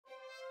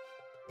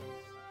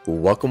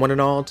Welcome one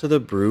and all to the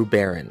Brew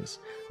Barons.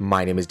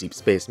 My name is Deep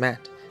Space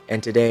Matt,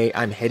 and today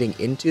I'm heading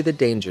into the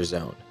danger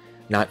zone.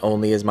 Not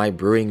only is my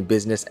brewing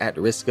business at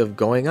risk of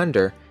going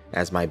under,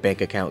 as my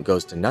bank account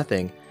goes to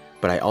nothing,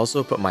 but I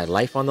also put my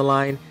life on the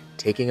line,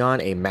 taking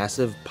on a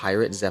massive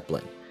pirate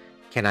zeppelin.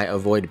 Can I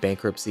avoid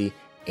bankruptcy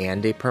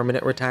and a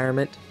permanent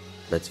retirement?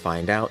 Let's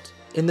find out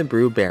in the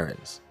Brew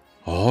Barons.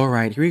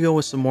 Alright, here we go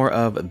with some more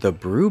of the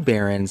Brew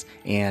Barons,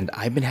 and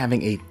I've been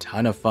having a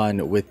ton of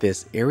fun with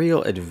this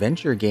aerial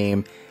adventure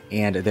game,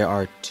 and there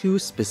are two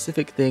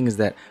specific things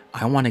that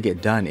I want to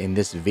get done in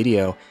this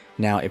video.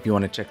 Now, if you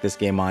want to check this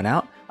game on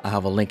out, I'll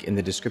have a link in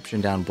the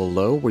description down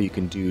below where you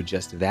can do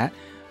just that.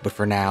 But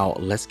for now,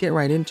 let's get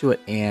right into it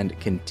and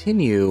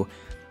continue.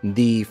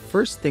 The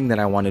first thing that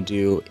I want to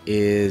do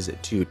is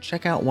to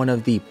check out one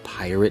of the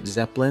pirate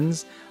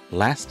zeppelins.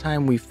 Last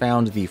time we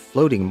found the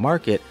floating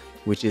market,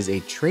 which is a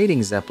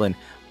trading zeppelin,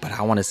 but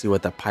I want to see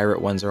what the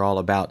pirate ones are all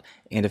about.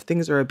 And if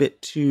things are a bit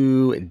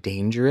too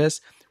dangerous,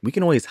 we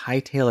can always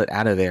hightail it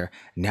out of there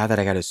now that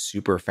I got a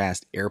super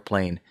fast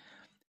airplane.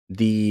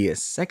 The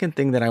second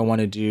thing that I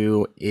want to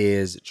do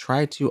is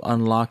try to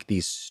unlock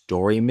the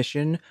story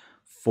mission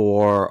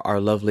for our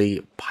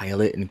lovely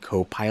pilot and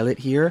co-pilot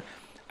here.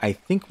 I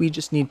think we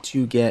just need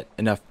to get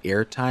enough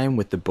airtime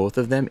with the both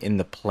of them in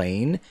the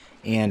plane.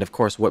 And of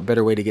course, what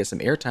better way to get some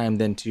airtime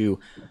than to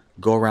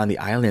go around the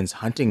islands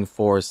hunting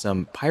for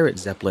some pirate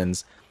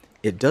zeppelins.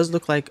 It does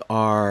look like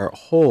our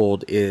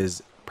hold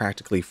is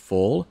practically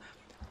full,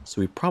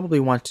 so we probably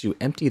want to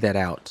empty that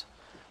out.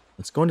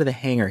 Let's go into the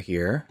hangar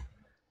here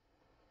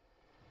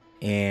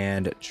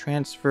and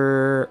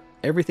transfer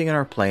everything in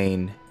our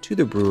plane to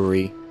the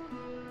brewery,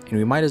 and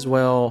we might as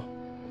well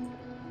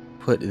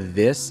put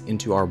this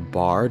into our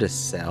bar to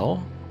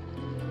sell.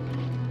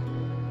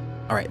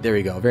 All right, there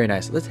we go. Very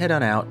nice. Let's head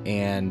on out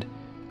and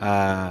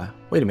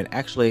wait a minute.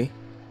 Actually,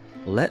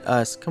 let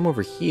us come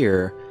over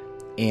here,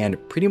 and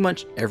pretty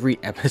much every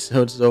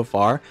episode so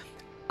far,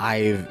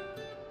 I've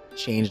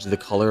changed the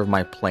color of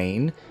my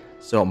plane.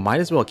 So might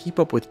as well keep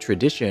up with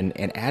tradition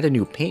and add a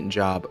new paint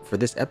job for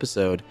this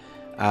episode.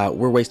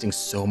 We're wasting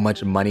so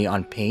much money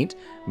on paint,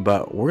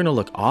 but we're gonna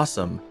look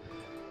awesome.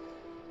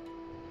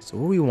 So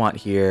what do we want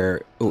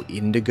here? Oh,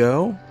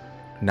 indigo.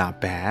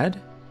 Not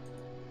bad.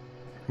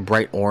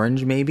 Bright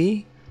orange,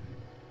 maybe.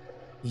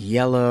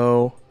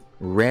 Yellow.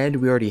 Red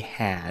we already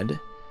had.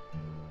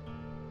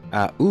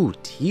 Ooh,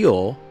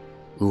 teal.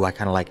 Ooh, I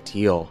kind of like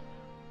teal.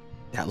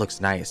 That looks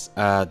nice.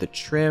 The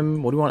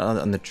trim. What do you want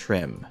on the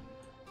trim?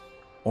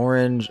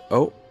 Orange.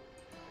 Oh.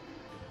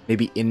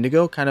 Maybe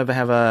indigo. Kind of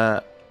have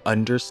a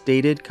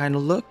understated kind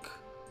of look.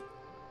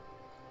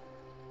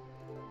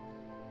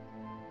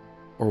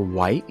 Or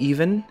white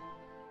even.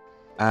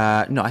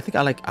 No, I think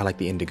I like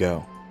the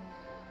indigo.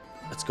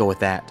 Let's go with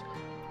that.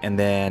 And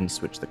then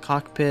switch the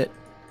cockpit.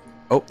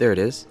 Oh, there it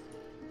is.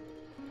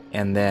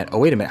 And then, oh,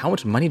 wait a minute. How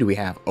much money do we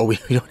have? Oh, we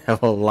don't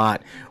have a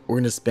lot. We're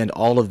going to spend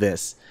all of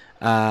this.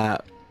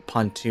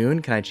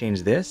 Pontoon, can I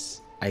change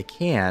this? I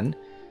can.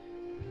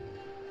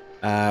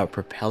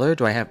 Propeller,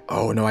 do I have?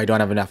 Oh, no, I don't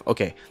have enough.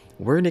 Okay,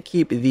 we're going to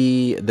keep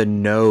the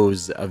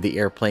nose of the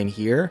airplane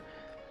here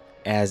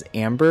as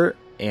amber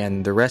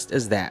and the rest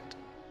as that.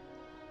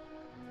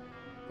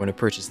 We're going to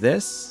purchase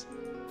this.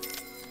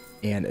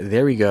 And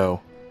there we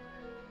go.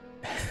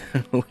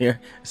 We're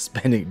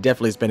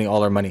definitely spending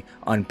all our money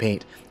on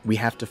paint. We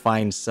have to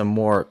find some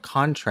more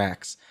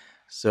contracts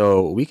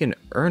so we can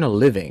earn a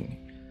living.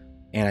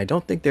 And I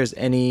don't think there's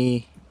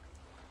any...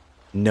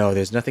 No,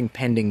 there's nothing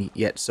pending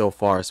yet so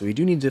far. So we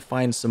do need to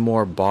find some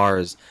more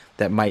bars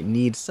that might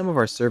need some of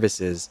our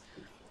services.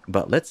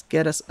 But let's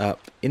get us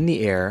up in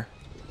the air.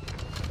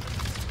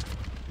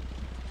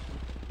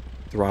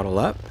 Throttle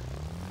up.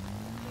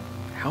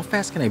 How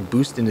fast can I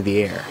boost into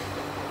the air?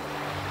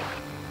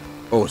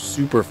 Oh,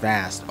 super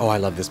fast. Oh, I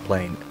love this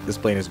plane. This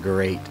plane is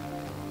great.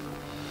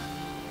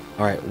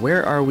 Alright,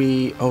 where are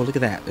we? Oh, look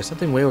at that. There's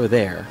something way over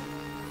there.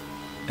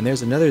 And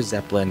there's another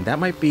Zeppelin. That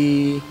might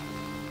be...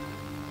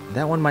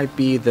 That one might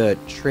be the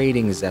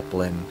trading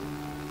Zeppelin.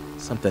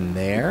 Something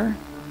there.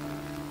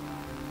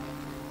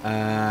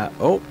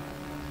 Oh.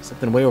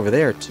 Something way over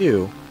there,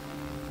 too.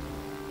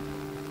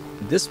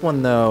 This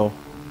one, though...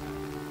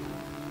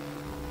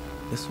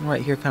 This one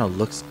right here kind of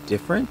looks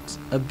different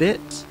a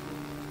bit.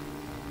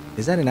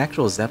 Is that an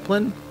actual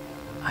Zeppelin?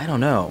 I don't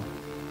know.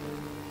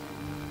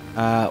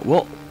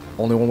 Well,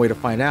 only one way to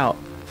find out.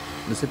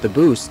 Let's hit the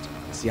boost.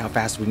 See how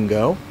fast we can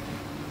go.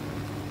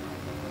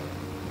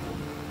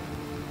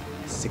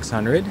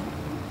 600.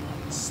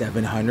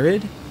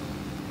 700.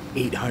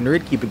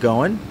 800. Keep it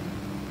going.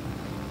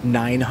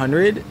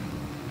 900.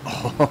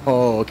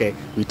 Oh, okay.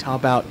 We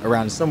top out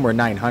around somewhere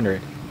 900.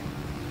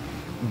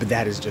 But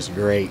that is just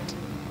great.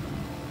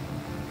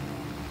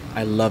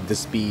 I love the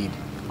speed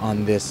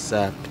on this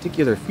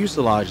particular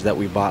fuselage that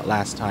we bought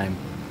last time.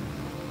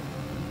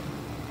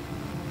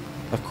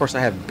 Of course,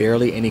 I have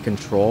barely any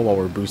control while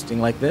we're boosting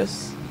like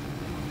this.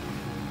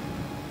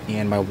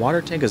 And my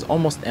water tank is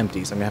almost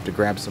empty, so I'm going to have to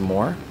grab some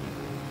more.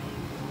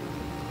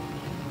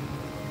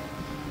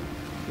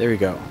 There we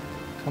go.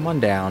 Come on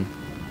down.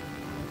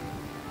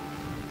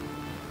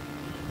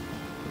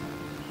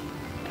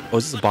 Oh,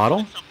 is this a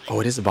bottle?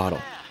 Oh, it is a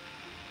bottle.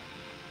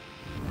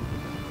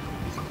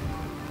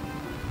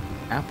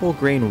 Apple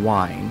grain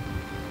wine.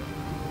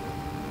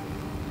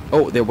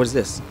 Oh, what is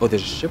this? Oh,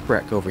 there's a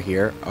shipwreck over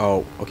here.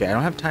 Oh, okay, I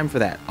don't have time for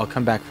that. I'll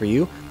come back for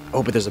you.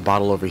 Oh, but there's a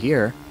bottle over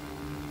here.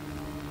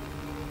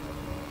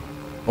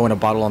 Oh, and a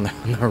bottle on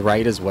the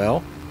right as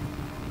well.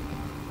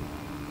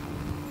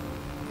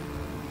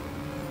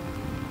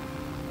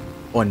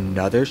 Oh,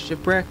 another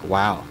shipwreck?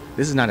 Wow.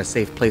 This is not a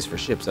safe place for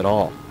ships at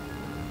all.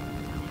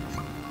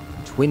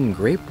 Twin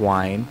grape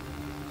wine.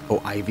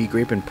 Oh, ivy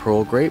grape and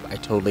pearl grape. I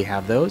totally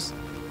have those.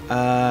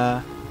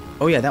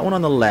 Oh yeah, that one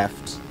on the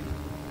left.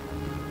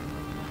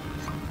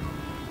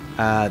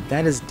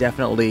 That is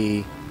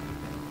definitely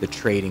the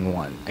trading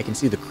one. I can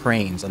see the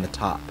cranes on the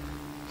top.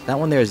 That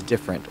one there is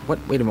different. Wait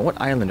a minute, what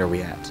island are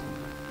we at?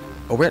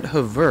 Oh, we're at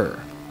Havre.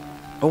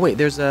 Oh wait,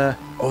 there's a...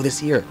 Oh, this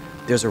here.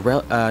 There's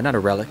a not a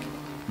relic.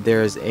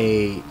 There's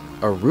a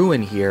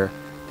ruin here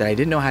that I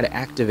didn't know how to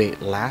activate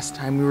last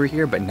time we were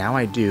here, but now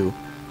I do.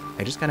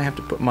 I just kind of have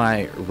to put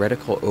my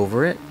reticle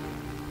over it.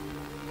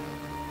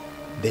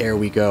 There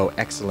we go.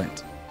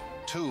 Excellent.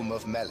 Tomb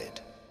of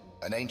Melid,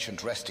 an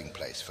ancient resting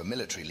place for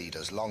military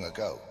leaders long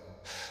ago.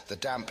 The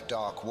damp,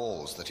 dark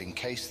walls that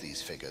encase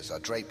these figures are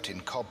draped in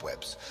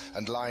cobwebs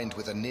and lined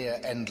with a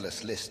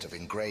near-endless list of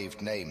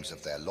engraved names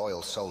of their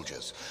loyal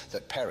soldiers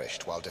that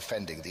perished while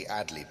defending the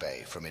Adley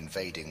Bay from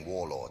invading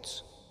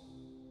warlords.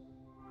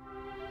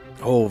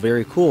 Oh,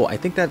 very cool. I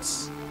think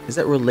that's... Is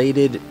that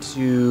related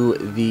to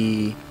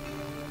the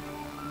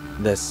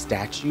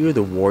statue,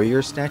 the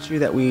warrior statue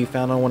that we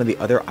found on one of the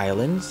other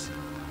islands?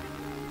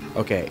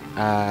 Okay,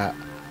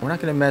 we're not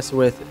going to mess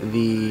with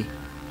the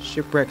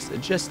shipwrecks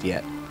just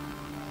yet.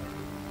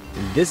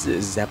 This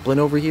Zeppelin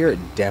over here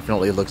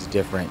definitely looks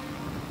different.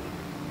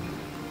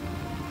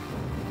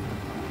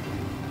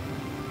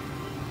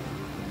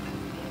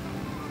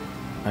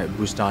 Alright,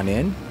 boost on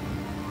in.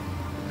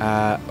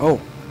 Oh,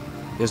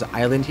 there's an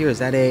island here. Is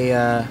that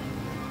a,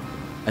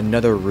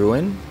 another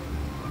ruin?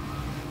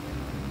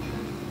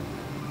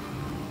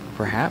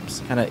 Perhaps?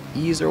 Kind of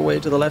ease our way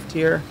to the left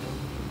here.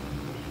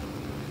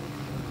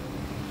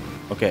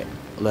 Okay,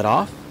 let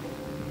off.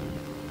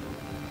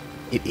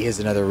 It is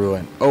another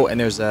ruin. Oh, and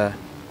there's a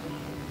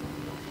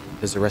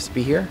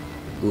recipe here.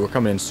 Ooh, we're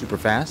coming in super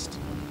fast.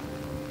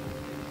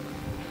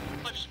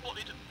 I've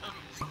spotted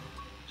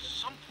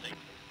something.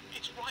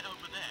 It's right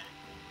over there.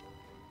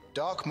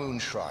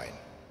 Darkmoon Shrine.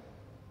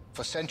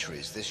 For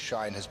centuries, this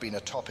shrine has been a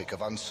topic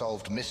of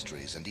unsolved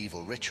mysteries and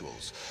evil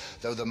rituals,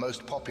 though the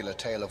most popular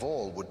tale of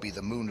all would be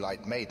the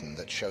Moonlight Maiden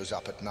that shows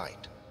up at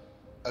night.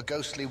 A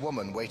ghostly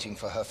woman waiting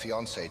for her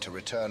fiancé to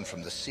return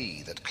from the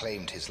sea that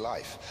claimed his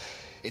life.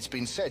 It's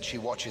been said she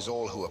watches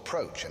all who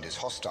approach and is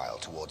hostile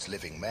towards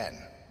living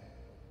men.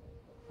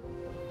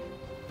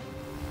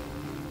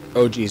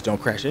 Oh geez,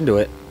 don't crash into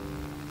it.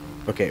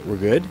 Okay, we're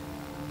good.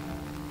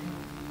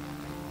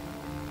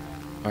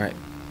 Alright,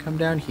 come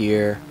down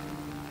here.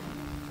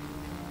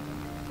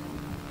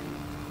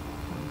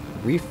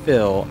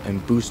 Refill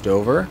and boost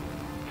over.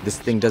 This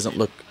thing doesn't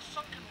look...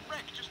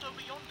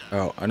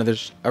 Oh, another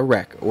a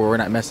wreck. Or we're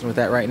not messing with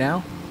that right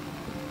now.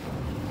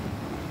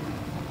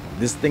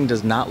 This thing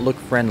does not look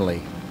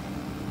friendly.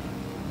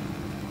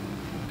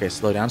 Okay,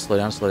 slow down, slow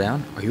down, slow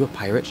down. Are you a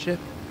pirate ship?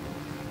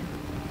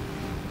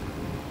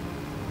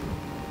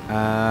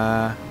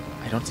 I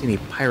don't see any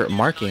pirate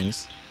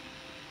markings.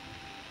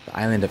 The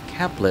island of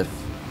Capliff.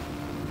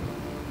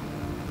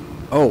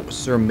 Oh,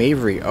 Sir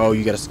Mavery. Oh,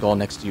 you got a skull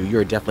next to you.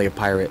 You're definitely a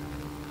pirate.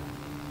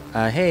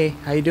 Hey,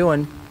 how you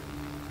doing?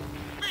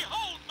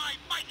 Behold my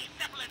mighty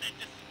Zeppelin in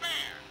despair!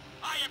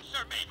 I am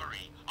Sir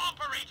Mavery,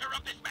 operator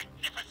of this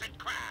magnificent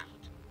craft!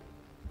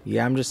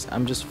 Yeah, I'm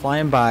just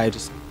flying by,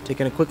 just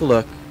taking a quick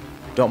look.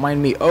 Don't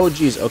mind me. Oh,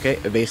 geez. Okay,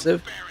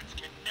 evasive. Barons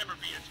can never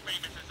be as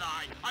famous as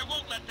I. I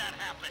won't let that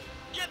happen.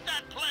 Get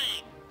that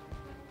plane!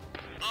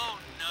 Oh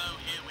no,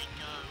 here we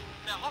go.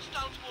 They're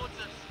hostile towards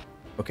us.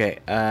 Okay,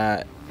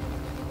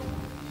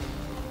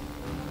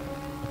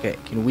 okay,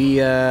 can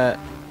we,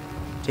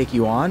 take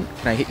you on?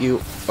 Can I hit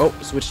you? Oh,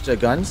 switch to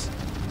guns.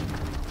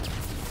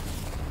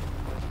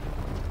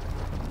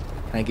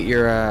 Can I get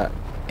your,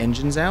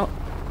 engines out?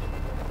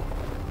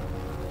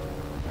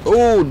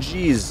 Oh,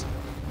 jeez.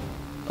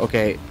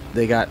 Okay,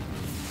 they got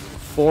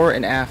fore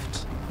and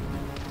aft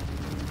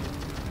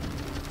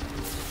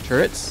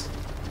turrets.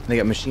 They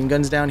got machine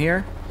guns down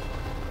here.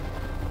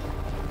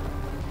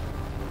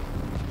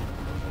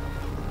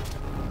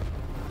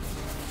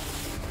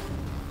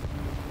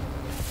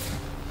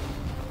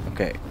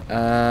 Okay,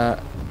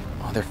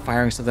 oh, they're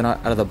firing something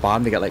out of the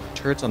bottom. They got like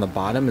turrets on the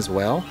bottom as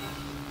well.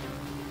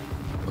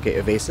 Okay,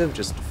 evasive,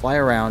 just fly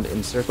around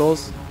in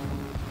circles.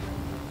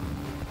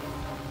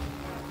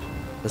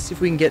 Let's see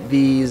if we can get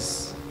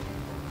these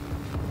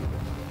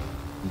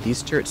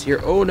turrets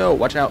here. Oh no,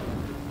 watch out.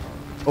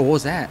 Oh, what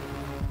was that?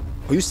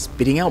 Are you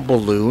spitting out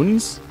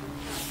balloons?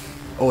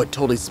 Oh, it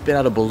totally spit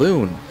out a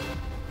balloon.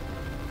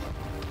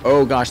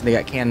 Oh gosh, and they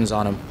got cannons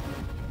on them.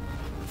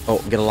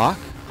 Oh, get a lock.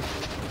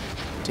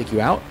 Take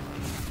you out.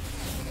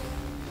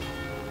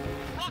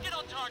 Rocket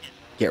on target.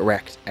 Get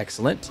wrecked.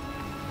 Excellent.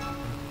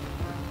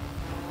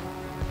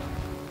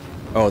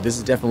 Oh, this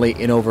is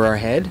definitely in over our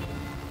head.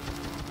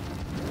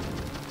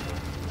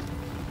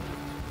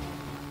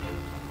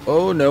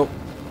 Oh, no.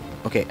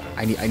 Okay,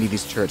 I need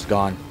these turrets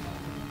gone.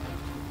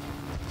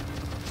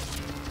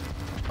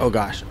 Oh,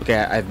 gosh. Okay,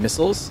 I have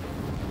missiles.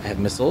 I have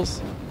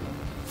missiles.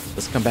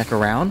 Let's come back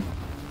around.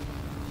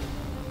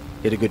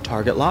 Get a good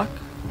target lock.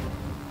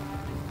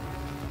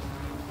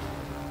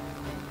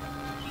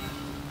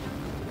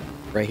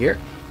 Right here.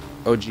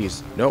 Oh,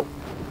 geez. Nope.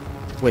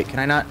 Wait, can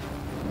I not?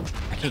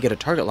 I can't get a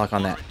target lock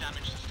on that.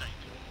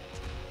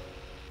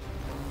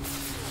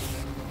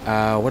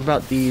 What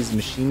about these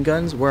machine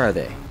guns? Where are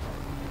they?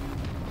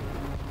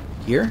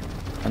 Here?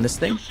 On this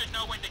thing?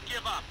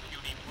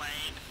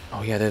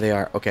 Oh, yeah, there they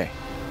are. Okay.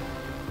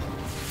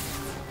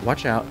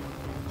 Watch out.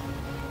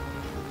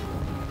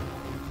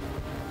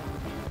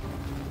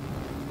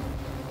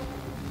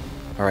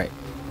 Alright.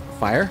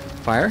 Fire.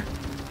 Fire.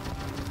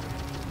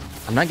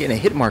 I'm not getting a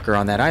hit marker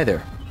on that either.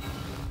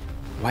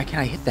 Why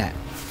can't I hit that?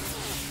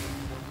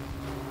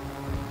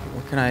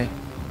 Where can I...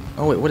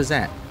 Oh, wait, what is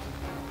that?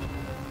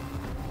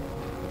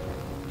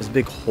 There's a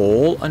big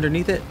hole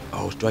underneath it?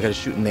 Oh, do I gotta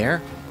shoot in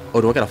there?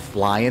 Oh, do I gotta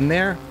fly in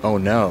there? Oh,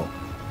 no.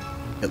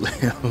 It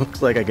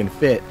looks like I can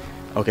fit.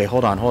 Okay,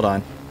 hold on, hold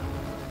on.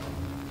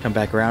 Come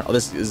back around. Oh,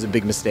 this is a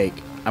big mistake.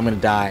 I'm gonna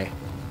die.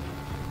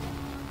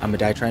 I'm gonna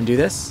die trying to do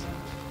this.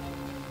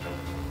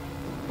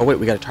 Oh, wait,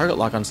 we got a target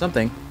lock on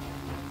something.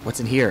 What's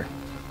in here?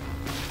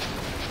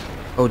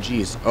 Oh,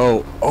 geez.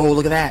 Oh,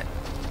 look at that.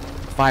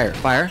 Fire,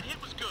 fire.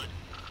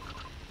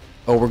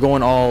 Oh, we're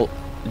going all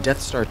Death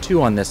Star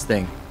 2 on this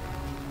thing.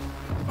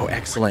 Oh,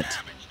 excellent.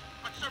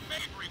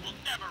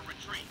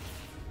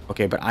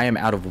 Okay, but I am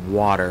out of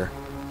water.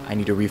 I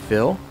need to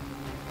refill.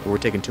 We're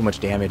taking too much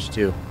damage,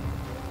 too.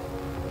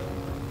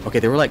 Okay,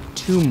 there were like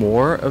 2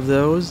 more of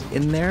those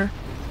in there.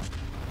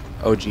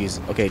 Oh, geez.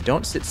 Okay,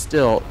 don't sit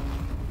still.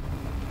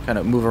 Kind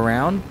of move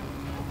around.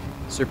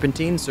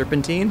 Serpentine,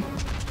 serpentine.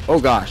 Oh,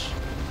 gosh.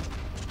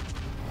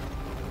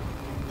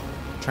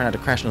 Try not to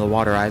crash into the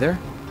water either.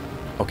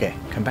 Okay,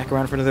 come back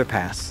around for another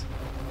pass.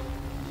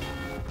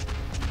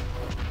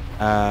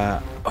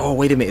 Oh,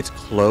 wait a minute. It's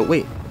closed.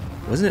 Wait,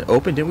 wasn't it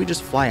open? Didn't we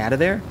just fly out of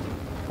there?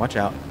 Watch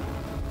out.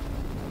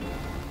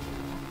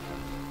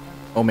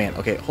 Oh, man.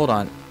 Okay, hold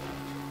on.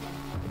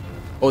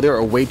 Oh, there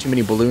are way too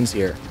many balloons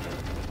here.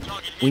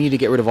 We need to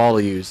get rid of all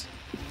of these.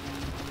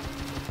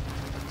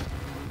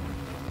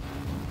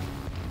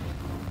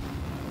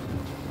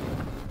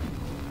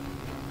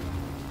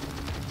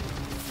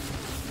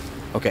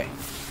 Okay.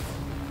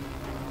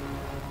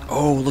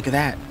 Oh, look at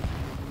that.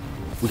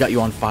 We got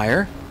you on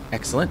fire.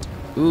 Excellent.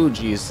 Ooh,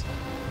 jeez.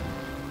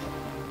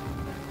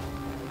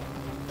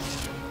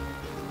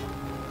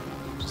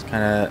 Just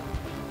kind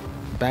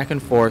of back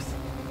and forth.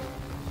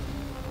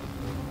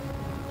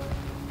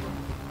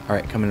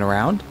 Alright, coming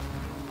around.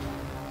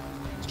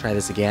 Let's try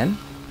this again.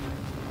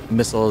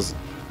 Missiles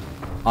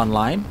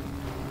online.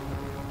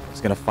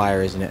 It's gonna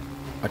fire, isn't it?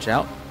 Watch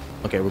out.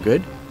 Okay, we're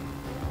good.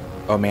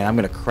 Oh man, I'm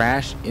gonna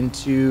crash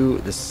into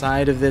the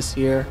side of this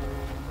here.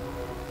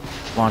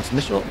 Launch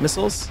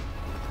missiles.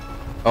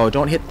 Oh,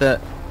 don't hit the...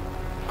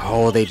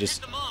 Oh, they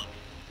just...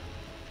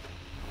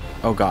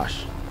 Oh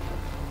gosh.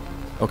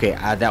 Okay,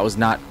 that was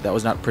not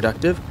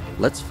productive.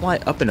 Let's fly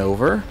up and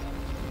over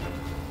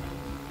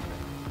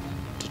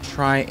to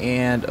try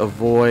and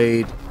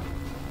avoid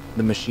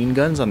the machine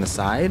guns on the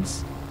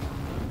sides.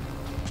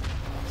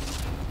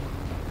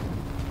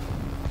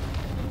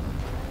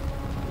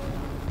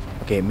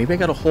 Okay, maybe I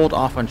gotta hold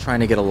off on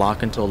trying to get a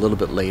lock until a little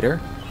bit later.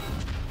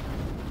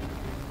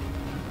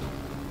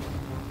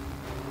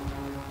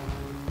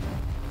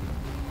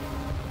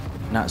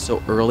 Not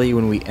so early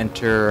when we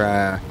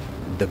enter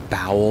the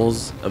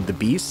bowels of the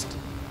beast.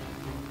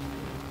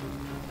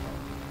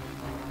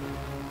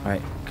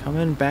 Alright,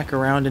 coming back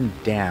around and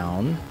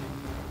down.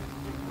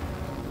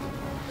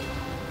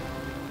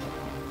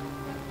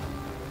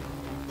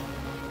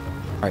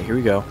 Alright, here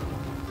we go.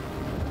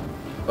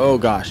 Oh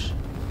gosh.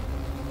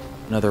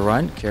 Another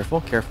run. Careful,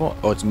 careful.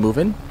 Oh, it's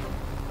moving.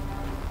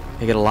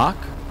 Can I get a lock?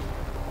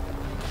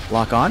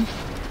 Lock on.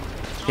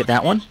 Hit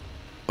that one.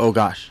 Oh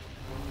gosh.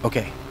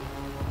 Okay.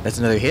 That's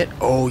another hit.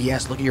 Oh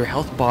yes, look at your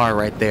health bar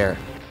right there.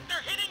 They're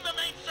hitting the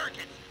main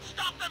circuit.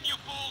 Stop them, you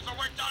fools, or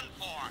we're done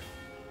for.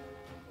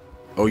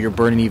 Oh, you're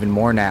burning even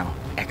more now.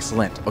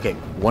 Excellent. Okay,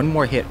 one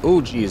more hit.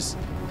 Oh, geez.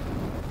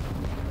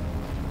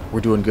 We're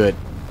doing good.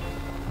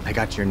 I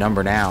got your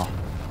number now.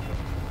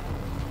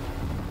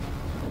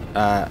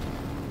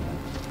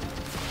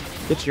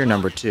 Get your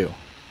number too.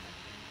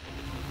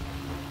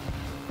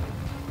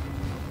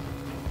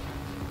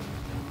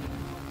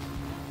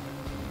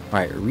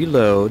 Alright,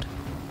 reload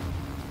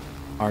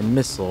our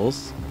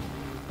missiles.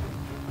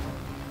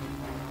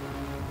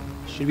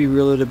 Should be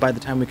reloaded by the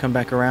time we come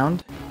back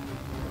around.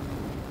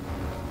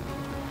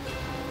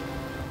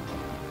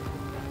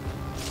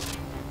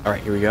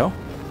 Alright, here we go.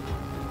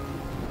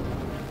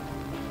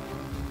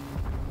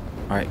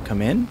 Alright,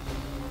 come in.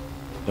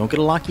 Don't get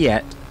a lock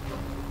yet.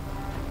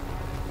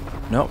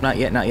 Nope, not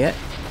yet, not yet.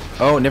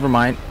 Oh, never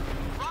mind.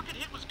 Rocket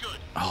hit was good.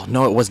 Oh,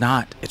 no, it was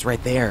not. It's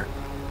right there.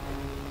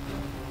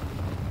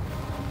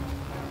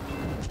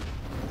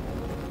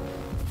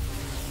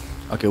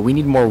 Okay, we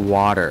need more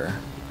water.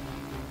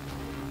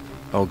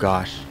 Oh,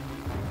 gosh.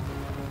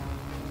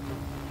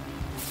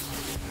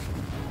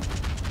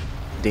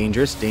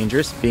 Dangerous,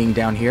 dangerous. Being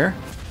down here.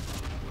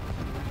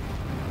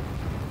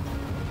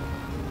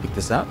 Pick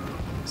this up.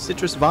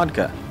 Citrus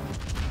vodka.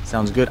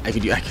 Sounds good. I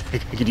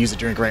could use a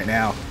drink right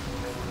now.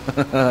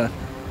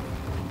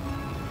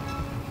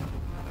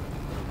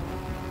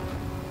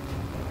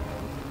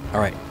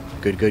 Alright.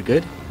 Good, good,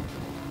 good.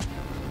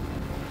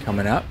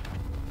 Coming up.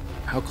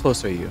 How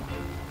close are you?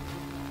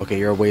 Okay,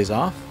 you're a ways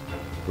off.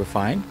 We're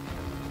fine.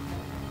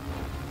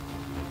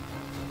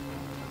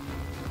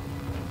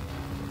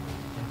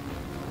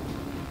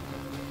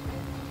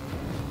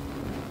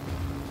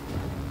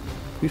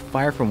 We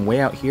fire from way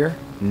out here?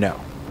 No.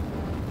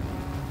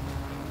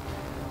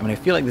 I mean, I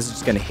feel like this is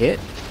just gonna hit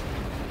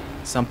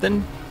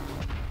something.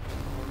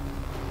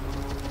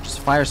 Just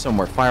fire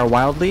somewhere. Fire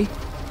wildly.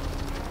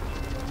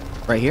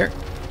 Right here.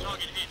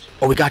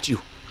 Oh, we got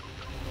you.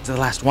 Is that the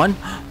last one?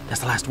 That's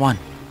the last one.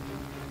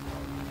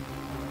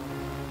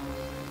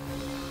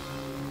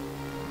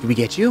 Did we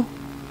get you?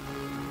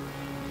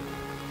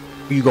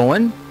 Are you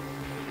going?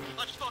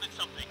 I've spotted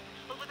something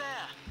over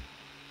there.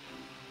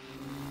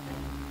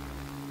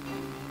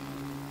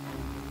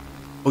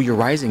 Oh, you're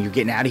rising. You're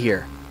getting out of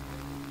here.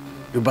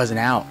 You're buzzing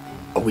out.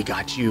 Oh, we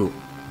got you.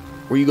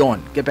 Where are you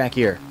going? Get back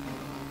here.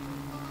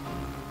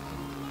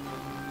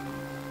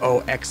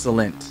 Oh,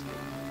 excellent.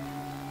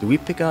 Did we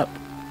pick up?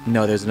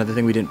 No, there's another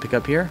thing we didn't pick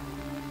up here.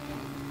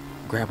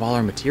 Grab all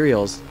our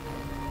materials.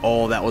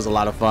 Oh, that was a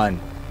lot of fun.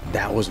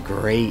 That was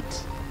great.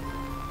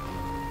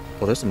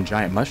 Well, there's some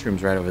giant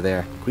mushrooms right over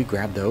there. Can we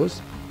grab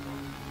those?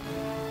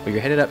 Well,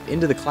 you're headed up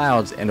into the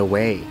clouds and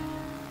away.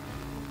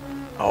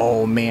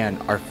 Oh,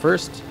 man. Our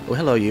first... Oh,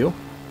 hello, you.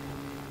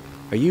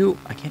 Are you...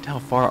 I can't tell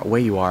how far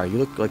away you are. You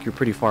look like you're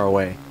pretty far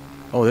away.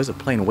 Oh, there's a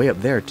plane way up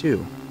there,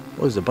 too.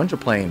 Oh, there's a bunch of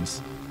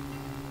planes.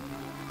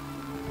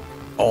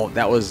 Oh,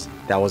 that was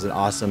an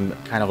awesome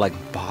kind of like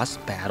boss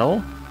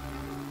battle.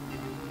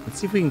 Let's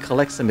see if we can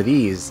collect some of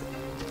these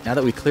now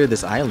that we cleared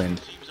this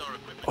island.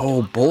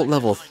 Oh, bolt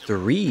level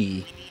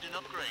 3.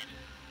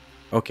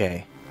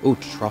 Okay. Oh,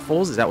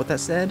 truffles? Is that what that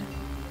said?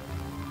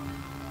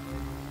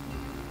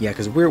 Yeah,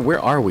 because where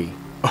are we?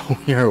 Oh,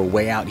 we are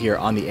way out here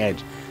on the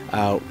edge.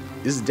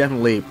 This is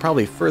definitely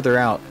probably further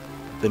out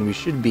than we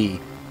should be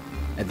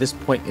at this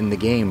point in the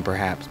game,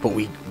 perhaps. But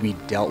we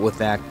dealt with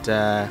that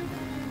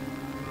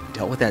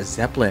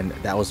Zeppelin.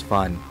 That was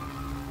fun.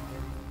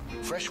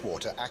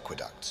 Freshwater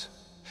Aqueducts.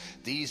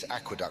 These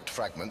aqueduct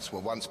fragments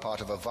were once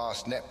part of a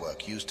vast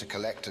network used to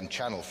collect and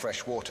channel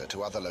fresh water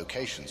to other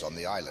locations on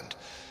the island.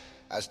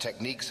 As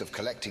techniques of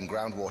collecting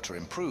groundwater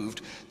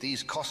improved,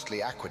 these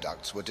costly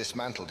aqueducts were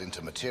dismantled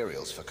into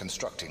materials for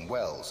constructing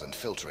wells and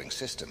filtering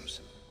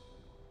systems.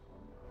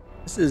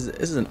 This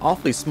is an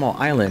awfully small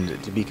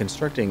island to be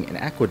constructing an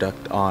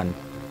aqueduct on.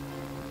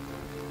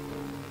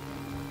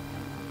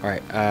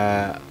 Alright,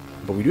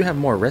 but we do have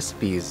more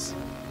recipes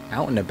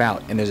out and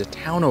about, and there's a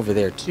town over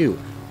there too.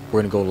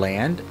 We're gonna go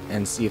land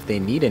and see if they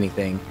need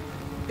anything.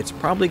 It's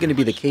probably gonna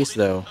be the case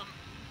though.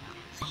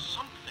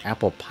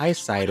 Apple pie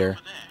cider.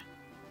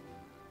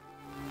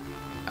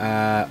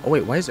 Oh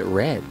wait, why is it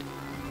red?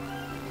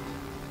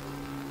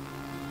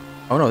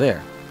 Oh no,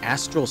 there.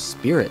 Astral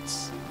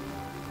spirits.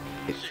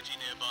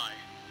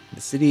 The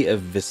city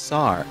of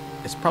Visar.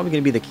 It's probably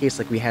gonna be the case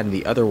like we had in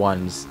the other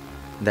ones,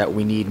 that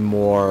we need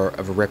more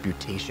of a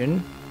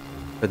reputation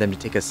for them to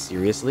take us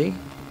seriously.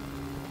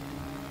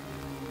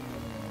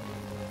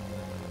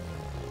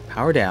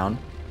 Power down.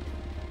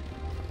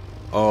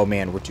 Oh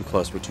man, we're too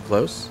close. We're too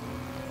close.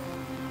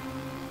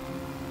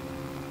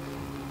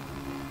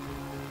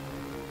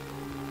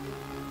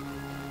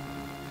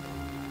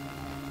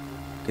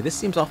 Okay, this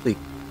seems awfully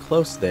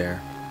close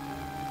there.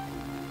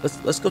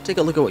 Let's go take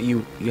a look at what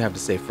you have to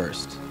say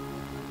first.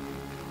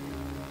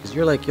 Because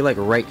you're like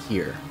right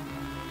here.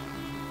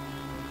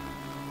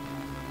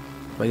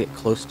 Do I get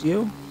close to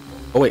you?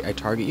 Oh wait, I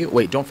target you?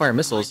 Wait, don't fire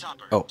missiles.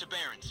 Oh. To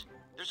Barons.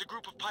 There's a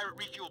group of pirate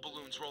refuel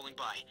balloons rolling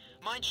by.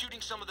 Mind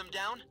shooting some of them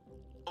down?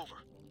 Over.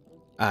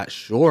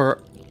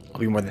 Sure. I'll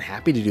be more than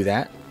happy to do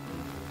that.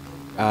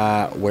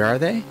 Where are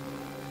they?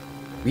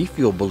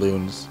 Refuel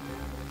balloons.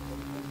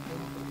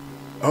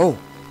 Oh.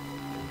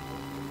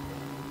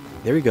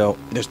 There we go.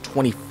 There's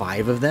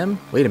 25 of them?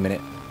 Wait a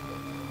minute.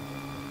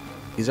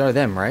 These are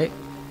them, right?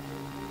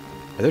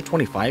 Are there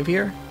 25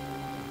 here?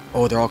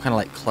 Oh, they're all kind of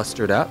like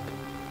clustered up.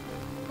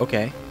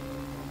 Okay.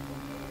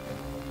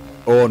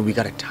 Oh, and we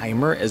got a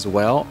timer as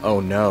well? Oh,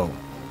 no.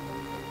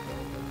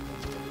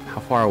 How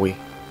far are we?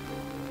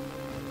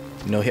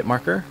 No hit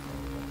marker?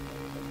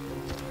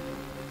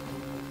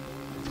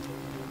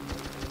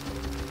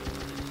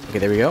 Okay,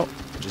 there we go.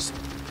 Just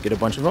get a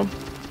bunch of them.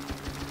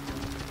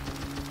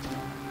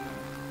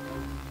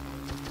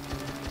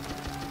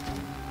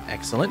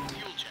 Excellent.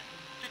 Fuel check.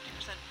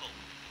 50% full.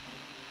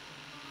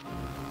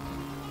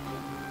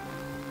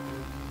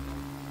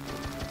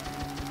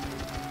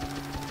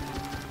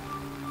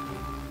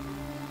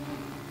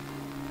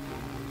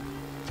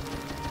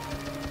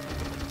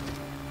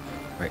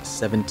 Alright,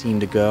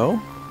 17 to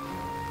go.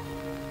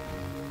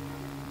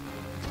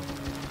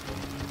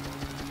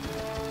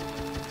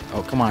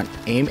 Oh, come on.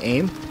 Aim,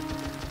 aim.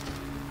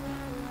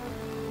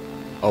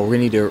 Oh, we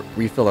need to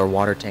refill our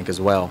water tank as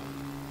well.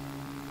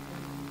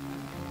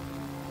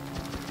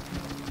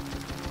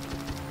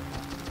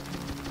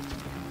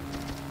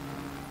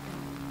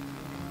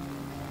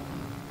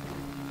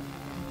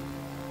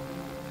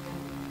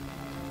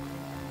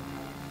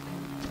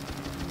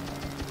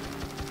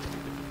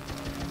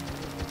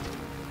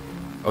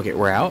 Okay,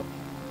 we're out.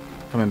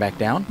 Coming back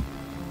down.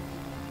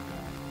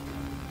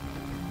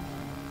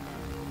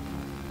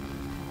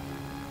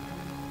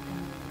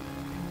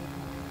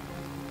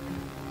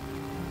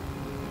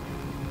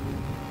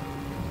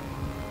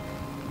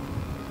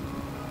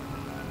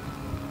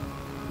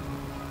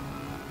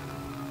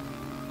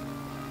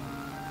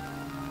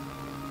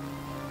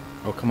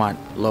 Oh, come on.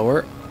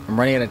 Lower. I'm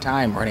running out of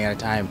time. Running out of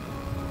time.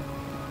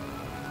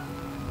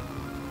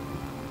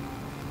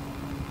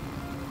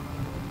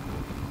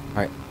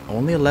 Alright.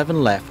 Only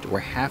 11 left. We're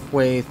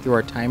halfway through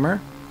our timer.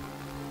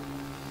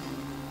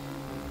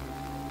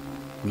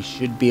 We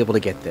should be able to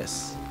get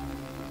this.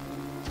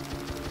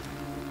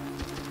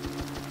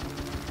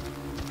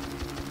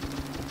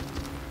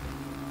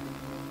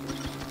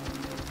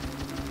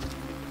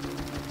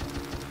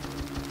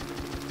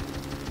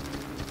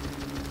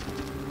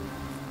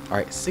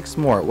 Alright, 6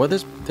 more. Well,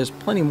 there's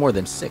plenty more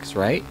than 6,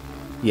 right?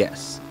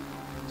 Yes.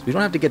 So we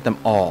don't have to get them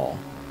all.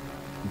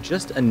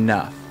 Just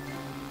enough.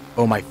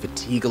 Oh, my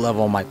fatigue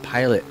level, my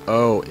pilot,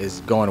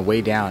 is going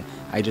way down.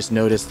 I just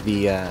noticed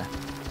the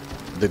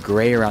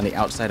gray around the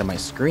outside of my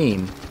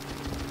screen.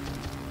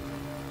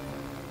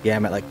 Yeah,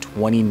 I'm at like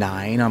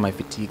 29 on my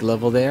fatigue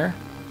level there.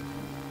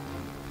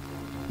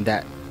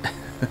 That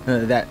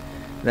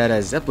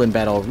that Zeppelin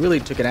battle really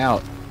took it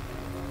out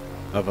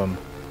of them.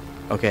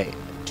 Okay,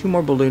 2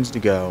 more balloons to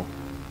go.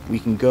 We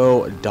can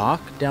go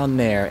dock down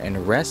there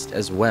and rest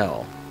as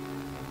well.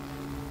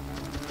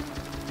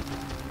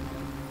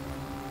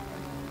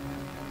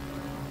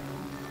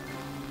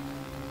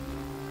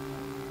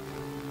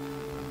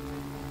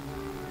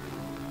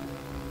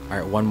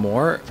 Alright, 1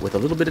 more with a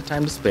little bit of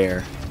time to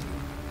spare.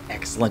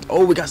 Excellent.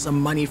 Oh, we got some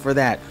money for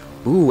that.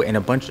 Ooh, and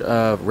a bunch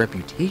of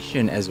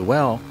reputation as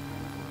well.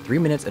 3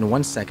 minutes and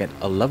 1 second,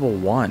 a level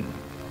 1.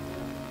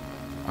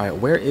 Alright,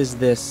 where is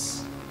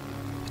this?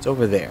 It's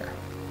over there.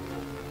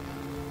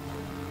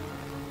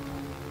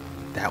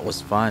 That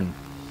was fun.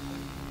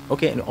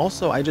 Okay, and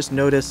also I just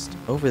noticed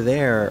over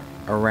there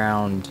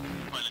around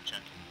Pilot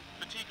check.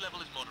 Fatigue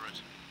level is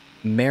moderate.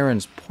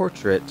 Marin's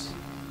portrait,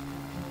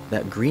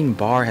 that green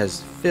bar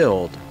has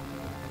filled.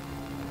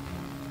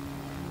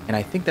 And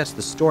I think that's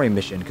the story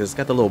mission because it's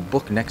got the little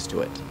book next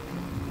to it.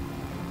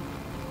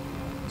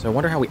 So I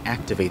wonder how we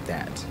activate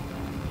that.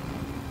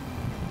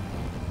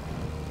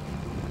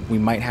 We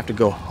might have to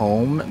go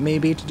home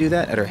maybe to do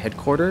that at our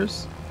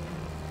headquarters.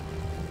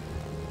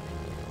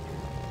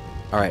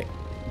 Alright.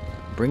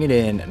 Bring it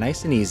in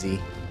nice and easy.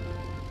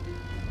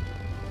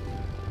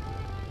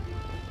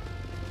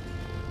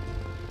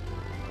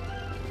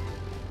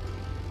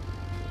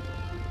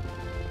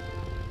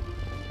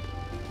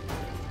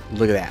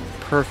 Look at that.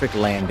 Perfect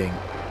landing.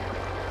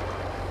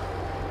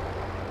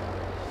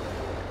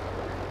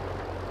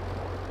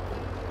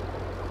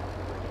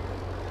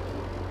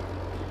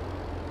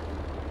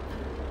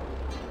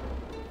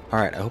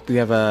 Alright, I hope you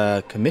have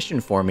a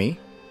commission for me.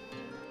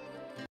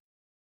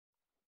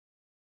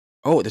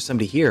 Oh, there's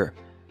somebody here.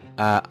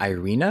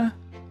 Irena?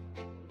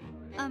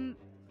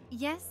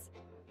 Yes?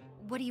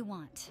 What do you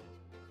want?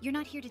 You're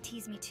not here to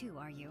tease me too,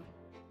 are you?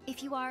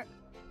 If you are,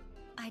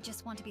 I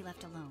just want to be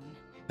left alone.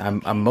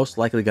 I'm most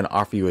likely going to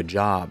offer you a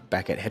job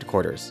back at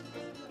headquarters.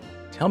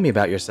 Tell me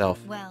about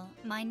yourself. Well,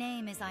 my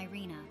name is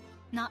Irena.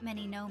 Not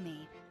many know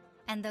me,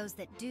 and those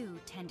that do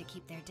tend to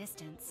keep their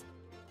distance.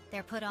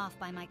 They're put off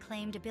by my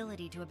claimed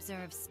ability to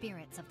observe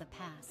spirits of the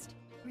past.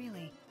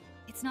 Really,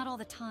 it's not all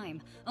the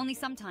time, only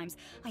sometimes.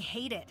 I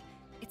hate it.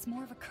 It's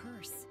more of a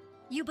curse.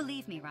 You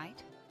believe me,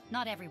 right?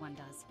 Not everyone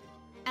does.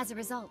 As a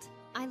result,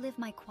 I live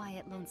my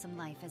quiet, lonesome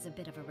life as a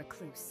bit of a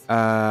recluse.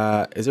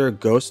 Is there a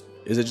ghost?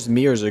 Is it just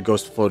me or is there a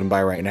ghost floating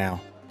by right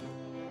now?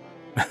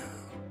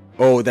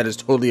 Oh, that is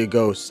totally a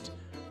ghost.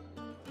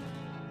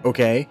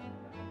 Okay.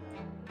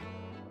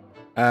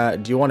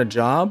 Do you want a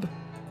job?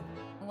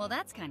 Well,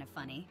 that's kind of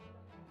funny.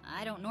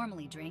 I don't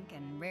normally drink,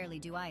 and rarely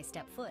do I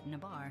step foot in a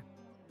bar.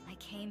 I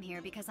came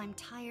here because I'm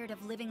tired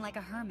of living like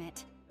a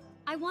hermit.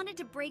 I wanted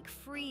to break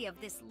free of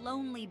this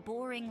lonely,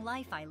 boring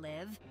life I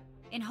live,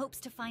 in hopes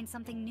to find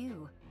something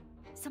new.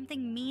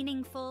 Something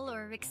meaningful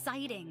or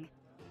exciting.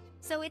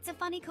 So it's a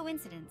funny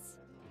coincidence,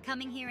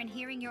 coming here and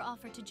hearing your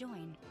offer to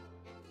join.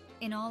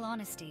 In all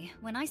honesty,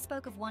 when I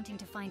spoke of wanting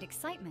to find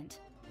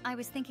excitement, I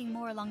was thinking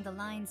more along the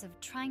lines of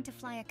trying to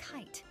fly a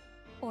kite,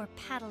 or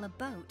paddle a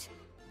boat.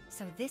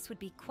 So this would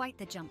be quite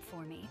the jump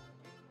for me.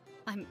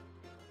 I'm,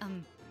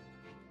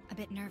 a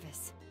bit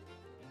nervous,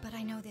 but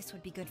I know this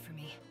would be good for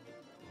me.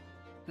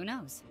 Who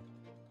knows?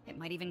 It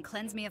might even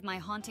cleanse me of my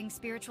haunting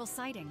spiritual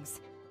sightings.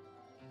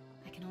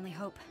 I can only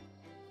hope.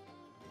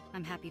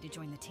 I'm happy to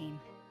join the team.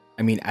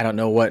 I mean, I don't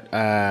know what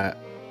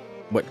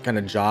kind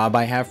of job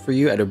I have for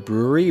you at a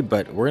brewery,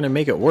 but we're gonna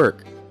make it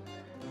work.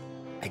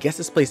 I guess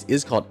this place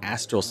is called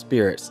Astral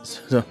Spirits,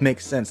 so it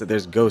makes sense that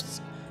there's ghosts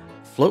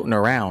floating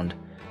around.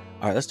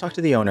 All right, let's talk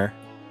to the owner.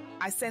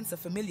 I sense a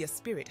familiar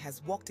spirit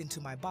has walked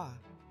into my bar.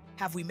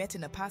 Have we met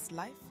in a past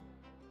life?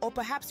 Or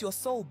perhaps your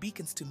soul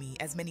beacons to me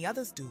as many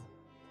others do.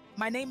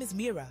 My name is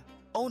Mira,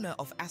 owner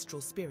of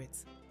Astral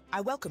Spirits.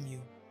 I welcome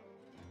you.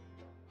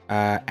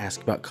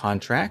 Ask about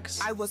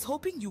contracts. I was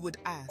hoping you would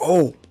ask.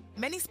 Oh!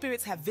 Many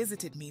spirits have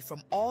visited me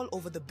from all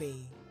over the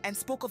bay and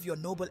spoke of your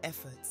noble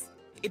efforts.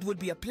 It would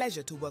be a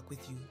pleasure to work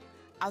with you.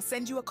 I'll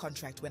send you a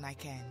contract when I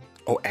can.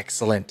 Oh,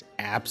 excellent.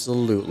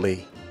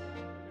 Absolutely.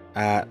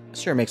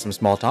 Sure, make some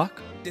small talk.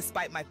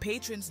 Despite my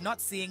patrons not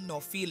seeing nor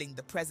feeling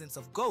the presence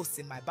of ghosts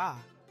in my bar,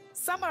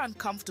 some are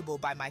uncomfortable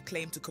by my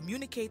claim to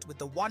communicate with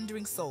the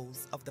wandering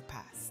souls of the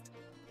past.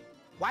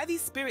 Why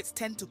these spirits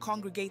tend to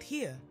congregate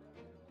here,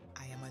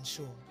 I am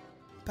unsure.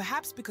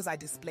 Perhaps because I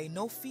display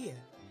no fear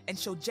and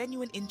show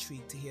genuine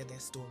intrigue to hear their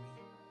story.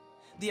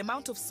 The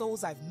amount of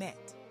souls I've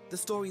met, the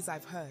stories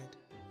I've heard,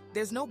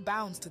 there's no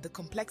bounds to the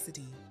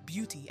complexity,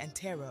 beauty, and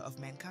terror of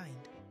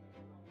mankind.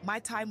 My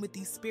time with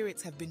these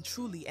spirits have been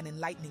truly an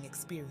enlightening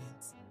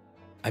experience.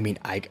 I mean,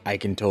 I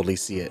can totally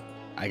see it.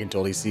 I can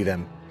totally see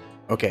them.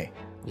 Okay,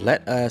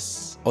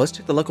 let's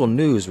check the local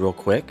news real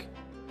quick.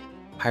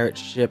 Pirate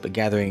ship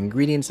gathering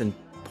ingredients in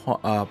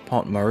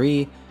Pont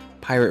Marie.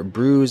 Pirate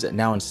brews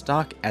now in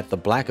stock at the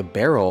Black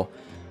Barrel.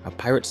 A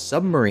pirate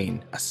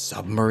submarine. A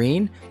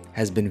submarine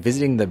has been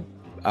visiting the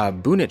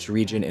Bunich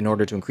region in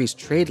order to increase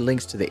trade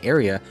links to the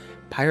area.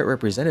 Pirate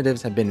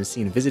representatives have been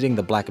seen visiting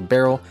the Black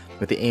Barrel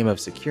with the aim of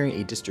securing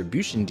a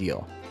distribution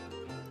deal.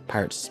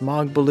 Pirate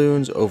smog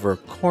balloons over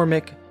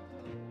Cormac,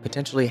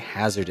 potentially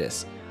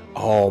hazardous.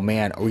 Oh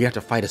man, are we gonna have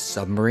to fight a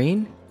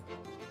submarine?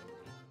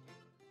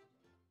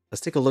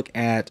 Let's take a look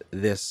at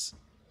this.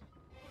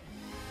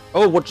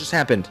 Oh, what just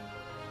happened?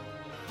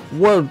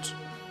 What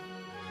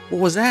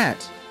was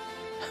that?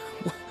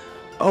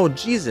 Oh,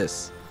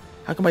 Jesus.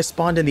 How come I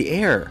spawned in the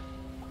air?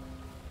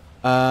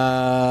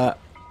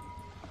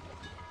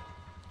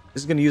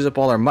 This is gonna use up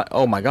all our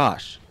oh my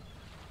gosh.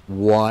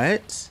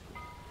 What?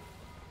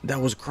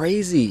 That was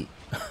crazy.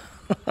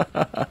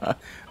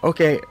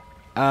 Okay,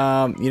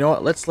 you know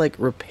what? Let's like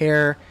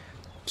repair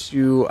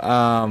to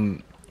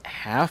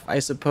half, I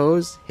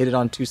suppose. Hit it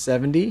on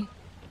 270.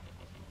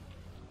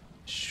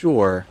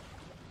 Sure.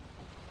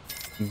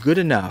 Good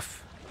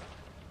enough.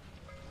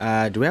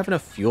 Do we have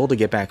enough fuel to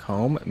get back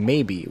home?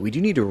 Maybe. We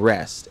do need to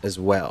rest as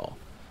well.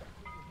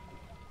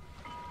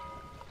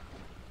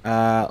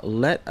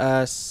 Let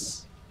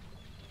us...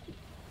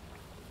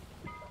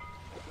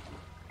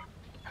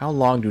 How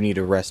long do we need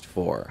to rest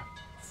for?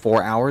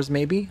 4 hours,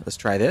 maybe? Let's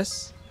try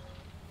this.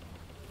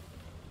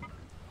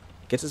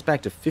 Gets us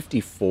back to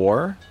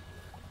 54.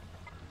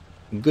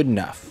 Good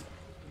enough.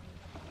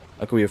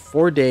 Okay, we have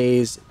 4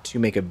 days to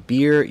make a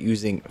beer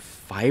using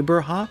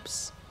fiber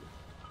hops.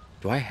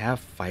 Do I have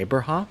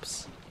fiber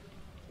hops?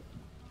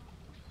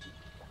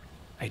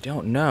 I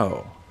don't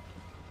know.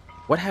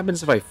 What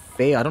happens if I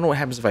fail? I don't know what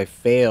happens if I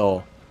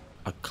fail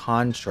a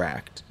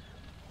contract.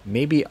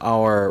 Maybe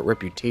our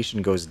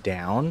reputation goes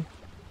down.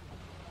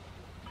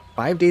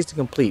 5 days to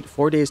complete,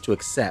 4 days to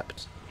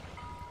accept.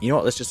 You know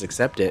what? Let's just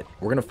accept it.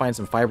 We're going to find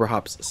some fiber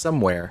hops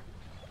somewhere.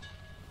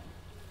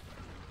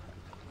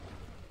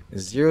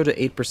 0 to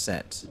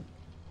 8%.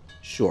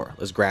 Sure,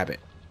 let's grab it.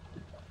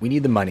 We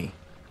need the money.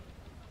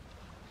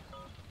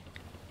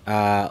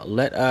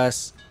 Let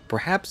us...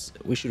 Perhaps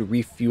we should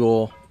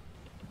refuel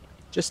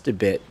just a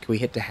bit. Can we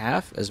hit to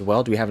half as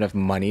well? Do we have enough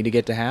money to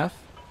get to half?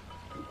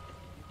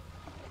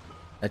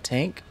 A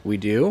tank? We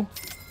do.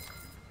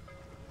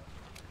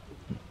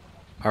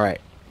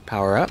 Alright,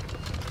 power up.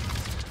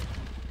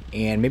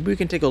 And maybe we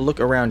can take a look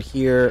around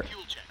here.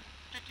 Fuel check,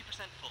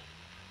 50% full.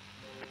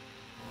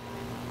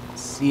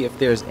 See if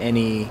there's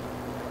any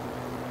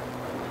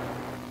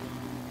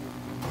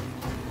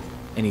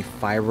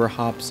fiber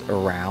hops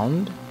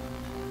around.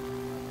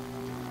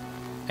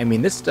 I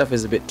mean, this stuff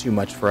is a bit too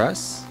much for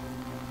us.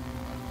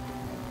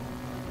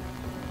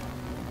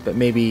 But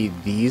maybe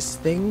these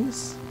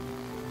things?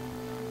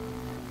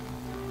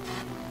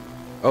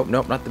 Oh,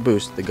 nope, not the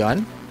boost. The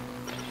gun.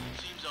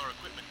 Seems our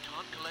equipment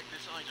can't collect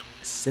this item.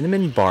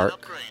 Cinnamon bark.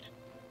 Upgrade.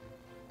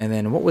 And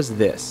then what was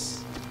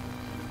this?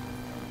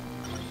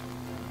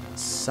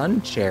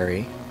 Sun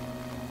cherry.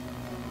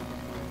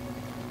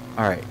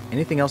 Alright,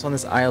 anything else on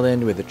this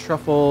island with the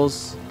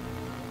truffles?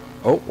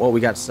 Oh, well, we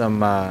got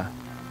some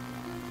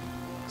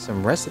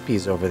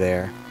recipes over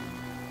there.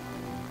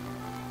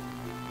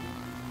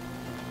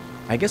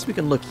 I guess we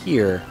can look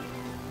here.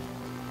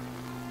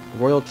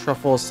 Royal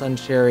truffle, sun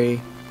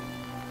cherry.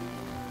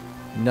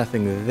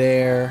 Nothing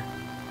there.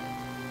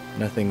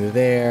 Nothing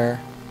there.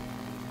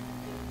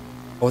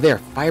 Oh, there,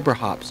 fiber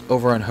hops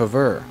over on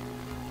Havre.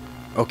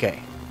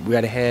 Okay, we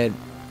gotta head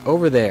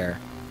over there.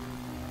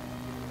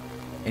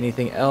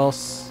 Anything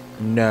else?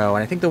 No,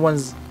 and I think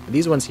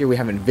these ones here we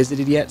haven't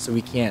visited yet, so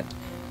we can't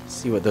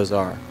see what those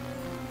are.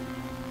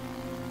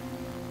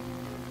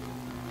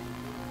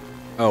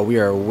 Oh, we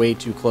are way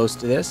too close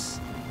to this.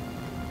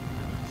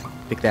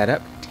 Pick that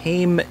up.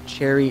 Tame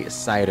cherry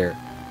cider.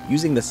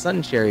 Using the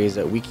sun cherries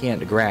that we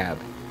can't grab.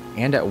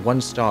 And at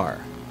 1 star.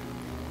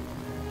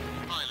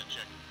 Pilot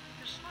check.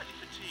 You're slightly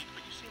fatigued,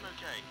 but you seem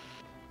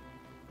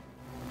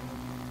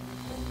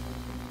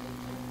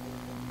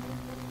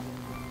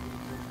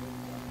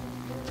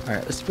okay.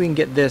 Alright, let's see if we can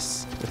get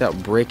this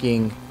without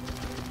breaking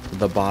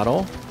the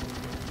bottle.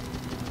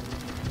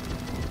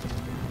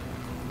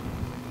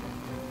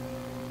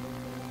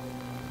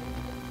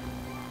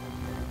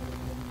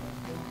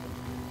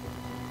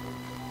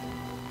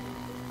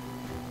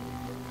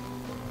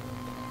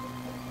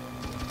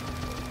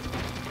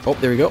 Oh,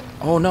 there we go.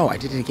 Oh no, I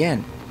did it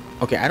again.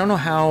 Okay, I don't know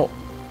how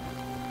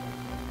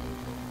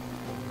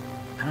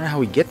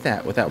we get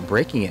that without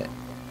breaking it.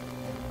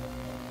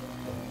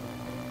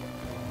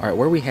 Alright,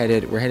 where are we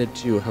headed? We're headed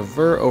to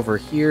hover over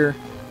here.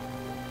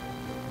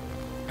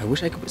 I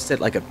wish I could set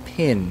like a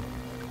pin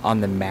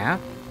on the map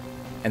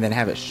and then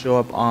have it show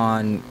up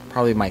on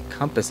probably my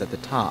compass at the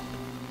top.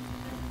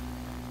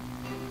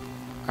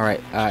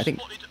 Alright, I think...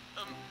 Spotted,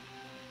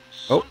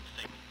 Oh,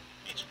 something.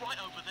 It's right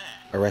over there.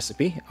 a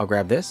recipe. I'll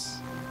grab this.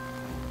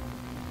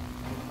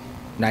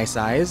 Nice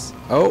eyes.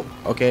 Oh,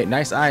 okay,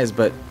 nice eyes,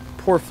 but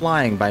poor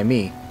flying by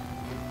me.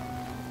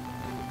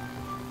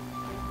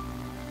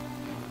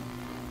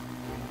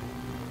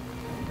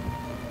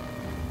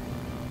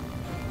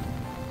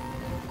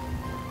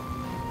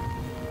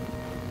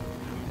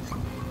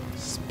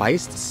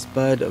 Spiced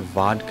Spud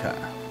Vodka.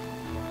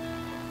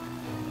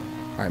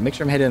 Alright, make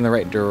sure I'm headed in the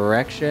right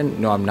direction.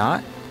 No, I'm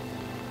not.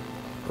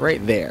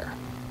 Right there.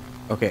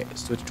 Okay,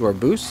 switch to our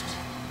boost.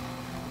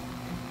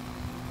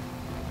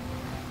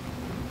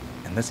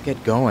 And let's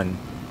get going.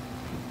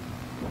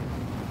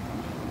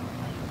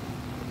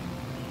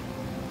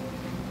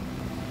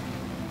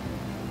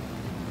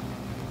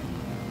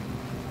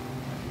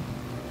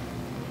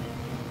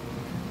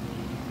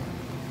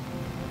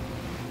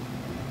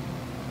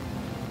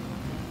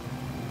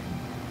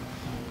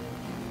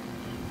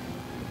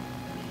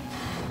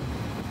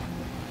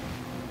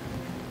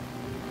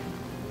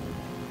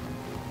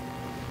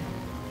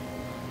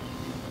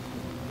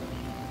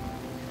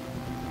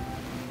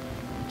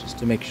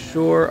 To make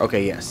sure.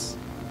 Okay, yes.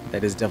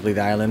 That is definitely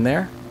the island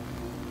there.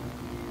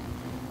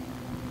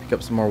 Pick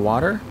up some more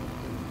water.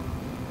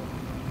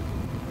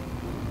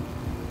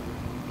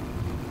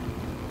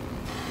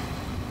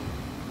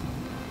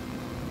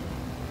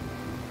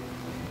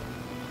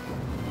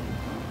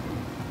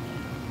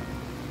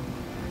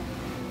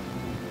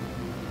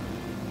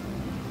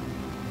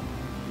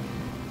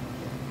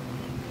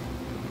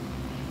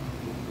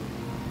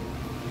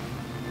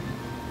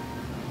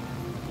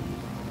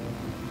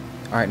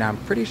 Alright, now I'm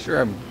pretty sure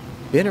I've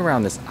been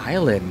around this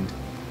island,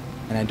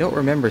 and I don't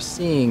remember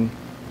seeing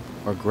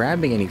or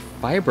grabbing any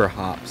fiber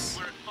hops.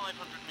 We're at 500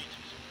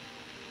 meters.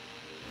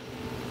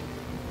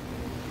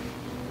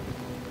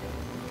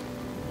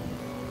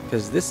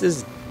 Because this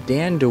is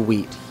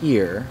Dandawheat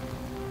here.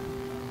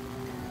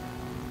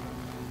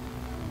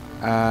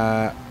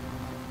 Yeah,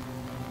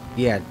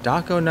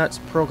 Daco nuts,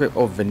 pearl grape.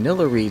 Oh,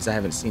 vanilla reeds I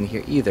haven't seen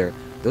here either.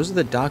 Those are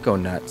the Daco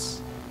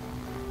nuts.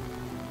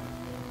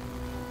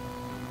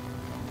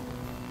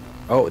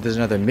 Oh, there's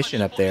another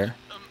mission up there.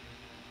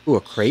 Ooh,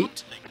 a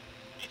crate.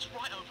 It's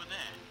right over there.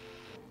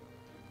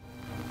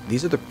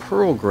 These are the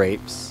pearl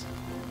grapes.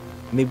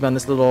 Maybe on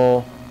this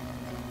little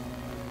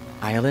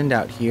island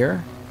out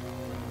here.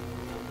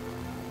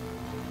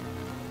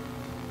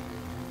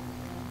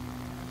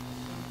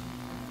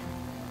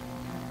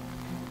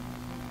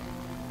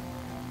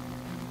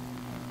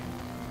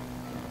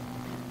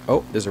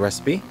 Oh, there's a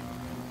recipe.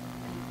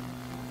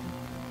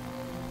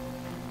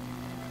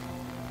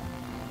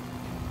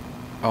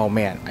 Oh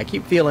man, I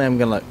keep feeling I'm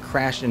gonna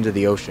crash into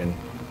the ocean.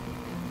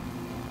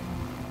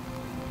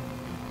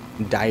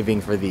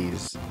 Diving for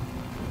these.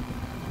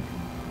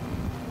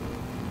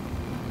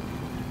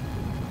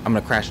 I'm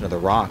gonna crash into the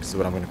rocks is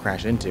what I'm gonna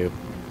crash into.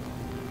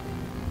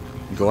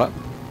 Go up.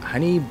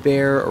 Honey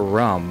Bear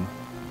Rum.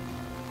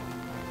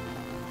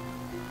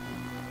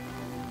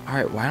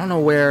 Alright, well I don't know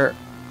where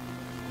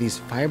these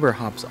fiber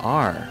hops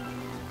are.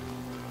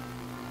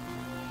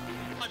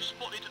 I've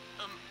spotted,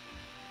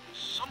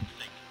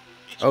 something.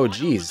 It's Oh right over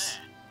geez. there.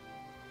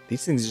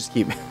 These things just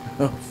keep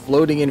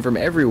floating in from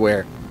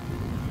everywhere.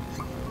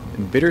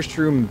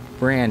 Bitterstream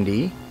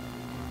brandy.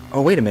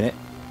 Oh, wait a minute.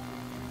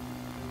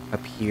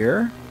 Up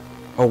here?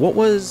 Oh, what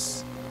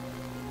was...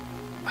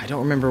 I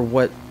don't remember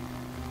what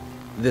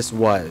this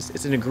was.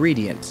 It's an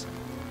ingredient.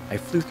 I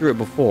flew through it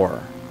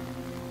before.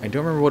 I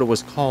don't remember what it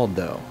was called,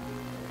 though.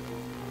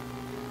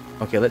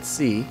 Okay, let's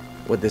see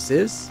what this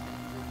is.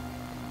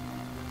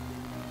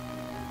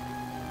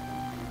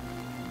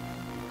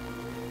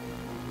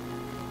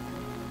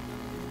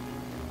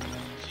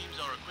 Seems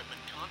our equipment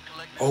can't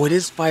collect this. Oh, it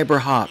is fiber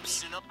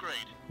hops.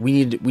 We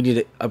need an upgrade. We need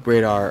to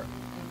upgrade our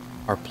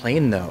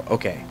plane though.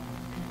 Okay.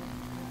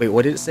 Wait,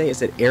 what did it say? It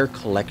said air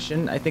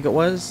collection, I think it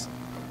was.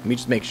 Let me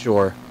just make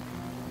sure.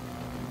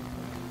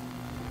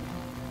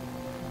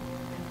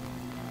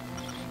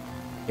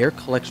 Air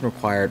collection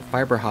required.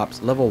 Fiber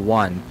hops, level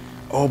 1.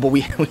 Oh, but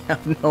we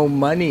have no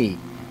money.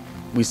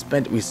 We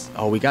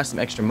got some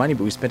extra money,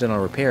 but we spent it on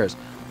repairs.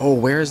 Oh,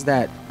 where's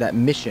that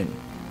mission?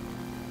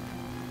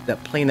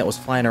 That plane that was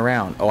flying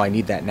around. Oh, I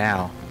need that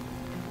now.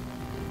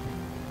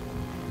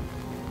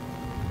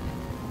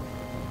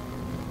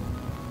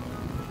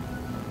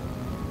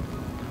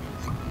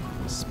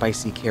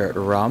 Spicy carrot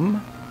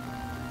rum.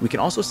 We can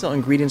also sell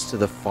ingredients to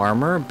the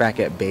farmer back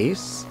at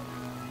base.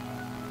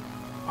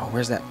 Oh,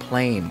 where's that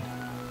plane?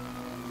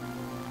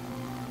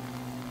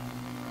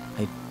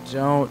 I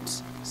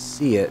don't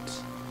see it.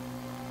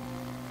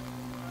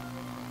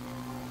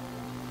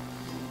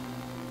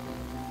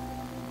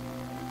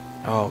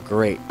 Oh,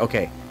 great.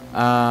 Okay.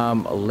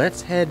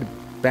 Let's head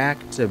back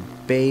to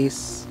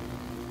base.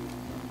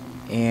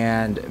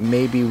 And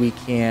maybe we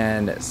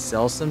can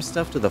sell some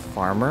stuff to the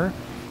farmer.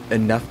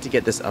 Enough to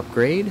get this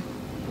upgrade.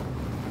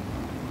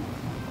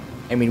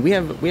 I mean, we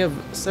have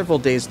several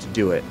days to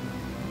do it.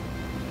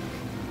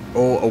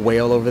 Oh, a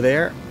whale over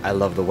there. I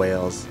love the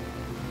whales.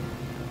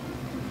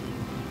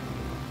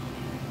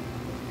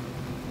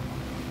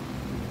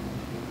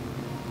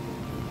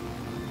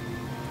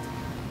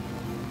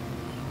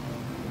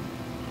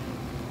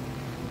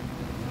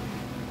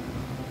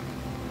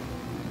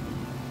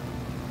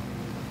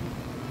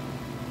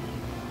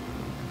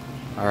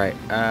 All right.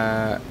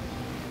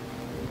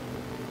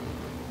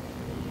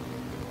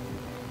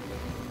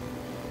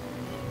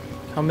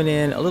 Coming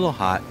in a little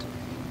hot.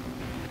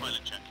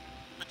 Pilot check.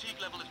 Fatigue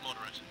level is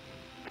moderate.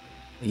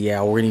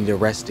 Yeah, we're gonna need to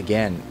rest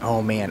again.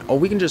 Oh man. Oh,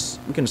 we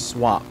can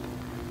swap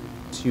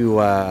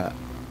to a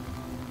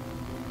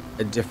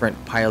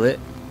different pilot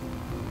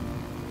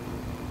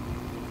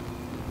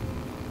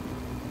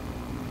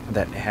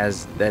that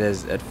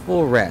is at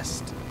full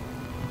rest.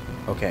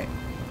 Okay.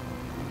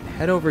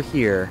 Head over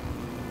here.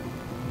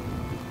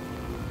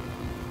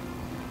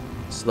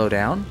 Slow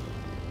down.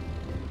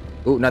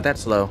 Ooh, not that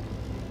slow.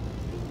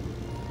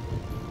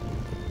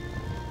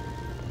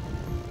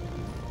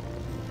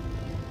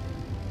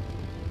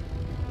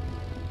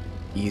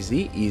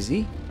 Easy,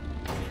 easy.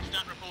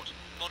 Stat report.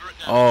 Moderate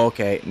damage. Oh,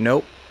 okay.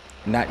 Nope.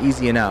 Not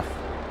easy enough.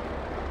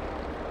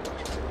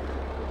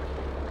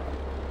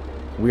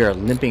 We are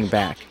limping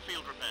back. Starting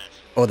field repairs.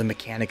 Oh, the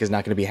mechanic is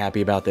not going to be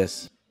happy about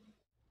this.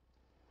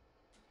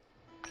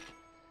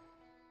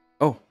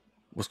 Oh,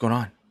 what's going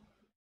on?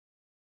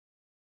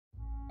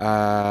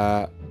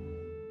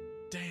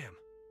 Damn,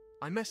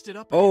 I messed it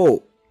up.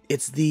 Oh,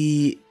 it's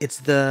the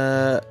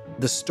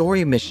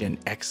story mission.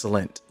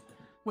 Excellent.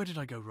 Where did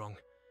I go wrong?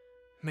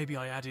 Maybe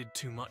I added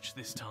too much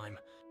this time.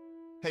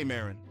 Hey,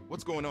 Marin,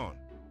 what's going on?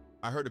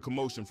 I heard a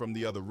commotion from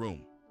the other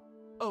room.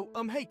 Oh,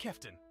 hey,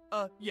 Kefton.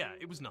 Yeah,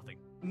 it was nothing.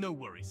 No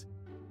worries.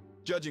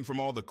 Judging from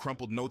all the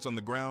crumpled notes on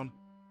the ground,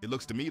 it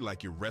looks to me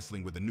like you're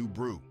wrestling with a new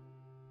brew.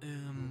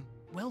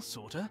 Well,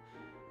 sorta.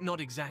 Not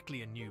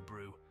exactly a new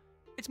brew.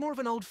 It's more of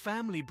an old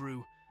family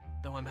brew,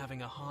 though I'm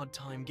having a hard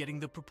time getting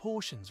the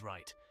proportions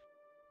right.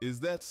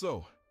 Is that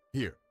so?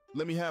 Here,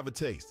 let me have a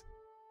taste.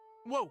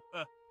 Whoa,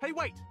 hey,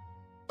 wait!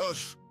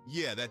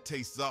 Yeah, that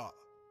tastes off.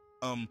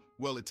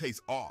 Well, it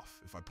tastes off,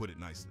 if I put it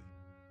nicely.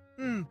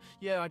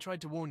 Yeah, I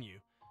tried to warn you.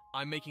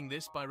 I'm making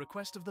this by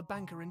request of the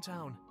banker in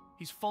town.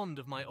 He's fond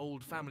of my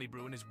old family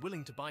brew and is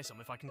willing to buy some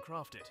if I can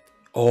craft it.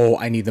 Oh,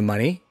 I need the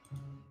money.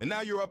 And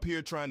now you're up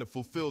here trying to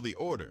fulfill the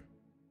order.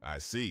 I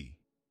see.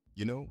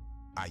 You know,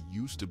 I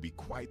used to be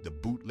quite the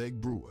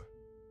bootleg brewer.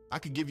 I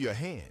could give you a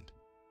hand.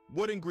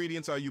 What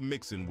ingredients are you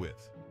mixing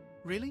with?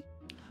 Really?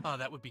 Ah,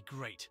 that would be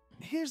great.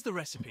 Here's the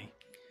recipe.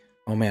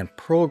 Oh man,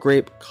 pearl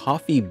grape,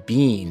 coffee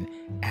bean,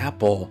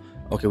 apple.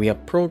 Okay, we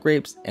have pearl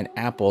grapes and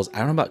apples. I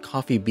don't know about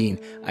coffee bean.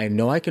 I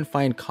know I can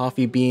find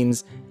coffee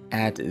beans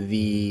at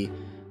the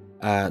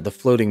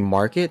floating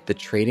market, the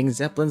trading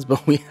zeppelins,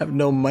 but we have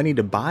no money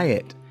to buy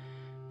it.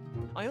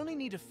 I only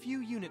need a few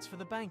units for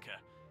the banker.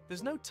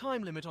 There's no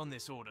time limit on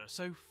this order,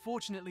 so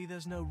fortunately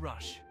there's no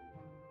rush.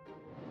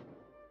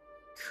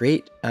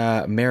 Create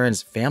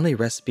Marin's family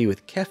recipe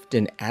with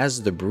Kefton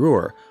as the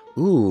brewer.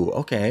 Ooh,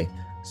 okay.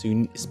 So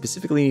you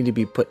specifically need to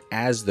be put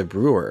as the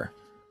brewer.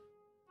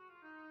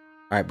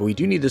 Alright, but we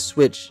do need to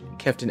switch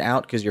Kefton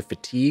out because you're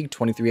fatigued,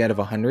 23 out of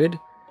 100.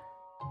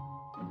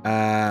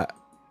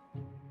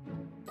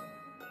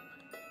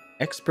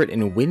 Expert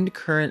in wind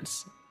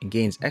currents and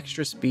gains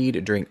extra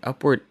speed during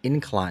upward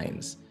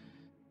inclines.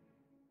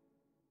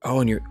 Oh,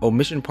 and your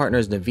mission partner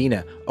is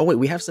Navina. Oh wait,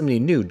 we have somebody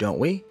new, don't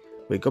we?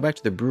 Wait, go back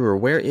to the brewer.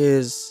 Where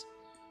is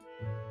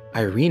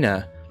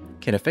Irena?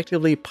 Can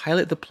effectively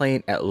pilot the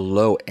plane at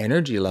low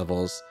energy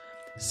levels,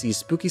 sees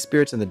spooky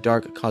spirits in the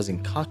dark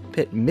causing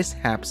cockpit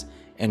mishaps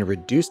and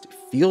reduced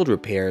field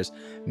repairs.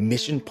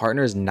 Mission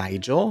partners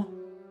Nigel?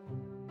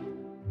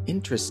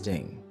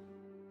 Interesting.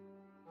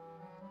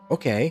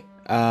 Okay.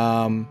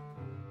 I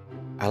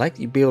like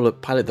to be able to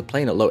pilot the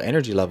plane at low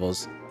energy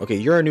levels. Okay,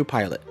 you're a new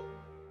pilot.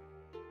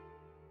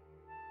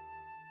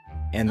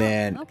 And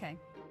then okay.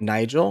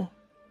 Nigel,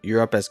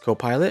 you're up as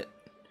co-pilot.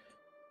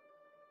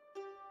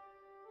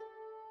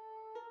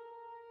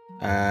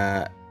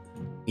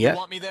 You Yep.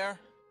 want me there?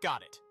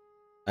 Got it.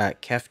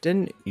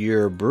 Kefton,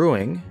 you're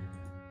brewing.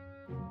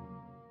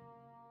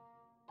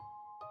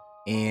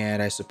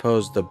 And I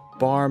suppose the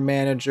bar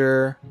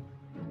manager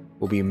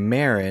will be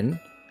Marin.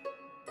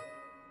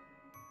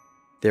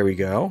 There we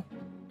go.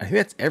 I think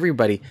that's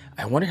everybody.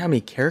 I wonder how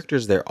many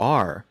characters there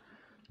are.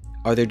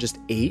 Are there just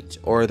 8,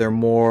 or are there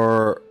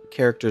more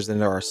characters than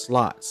there are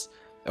slots?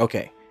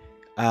 Okay.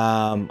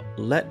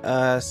 Let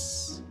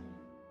us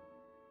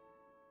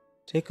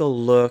take a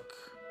look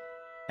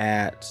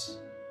at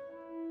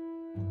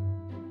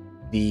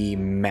the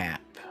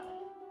map.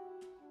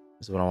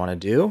 This is what I want to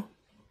do.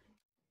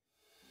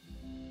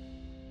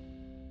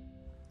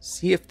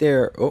 See if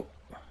there... Oh.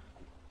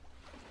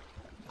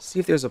 See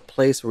if there's a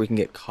place where we can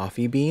get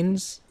coffee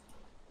beans.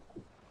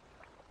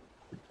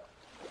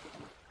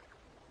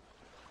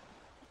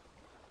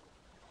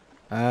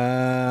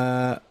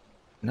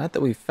 Not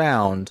that we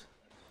found.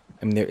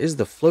 I mean, there is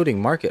the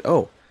floating market.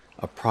 Oh,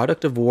 a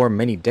product of war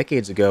many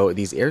decades ago,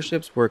 these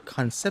airships were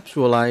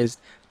conceptualized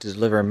to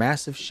deliver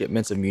massive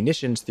shipments of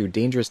munitions through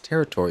dangerous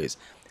territories.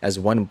 As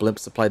one blimp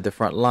supplied the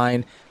front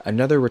line,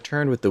 another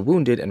returned with the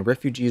wounded and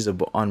refugees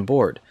on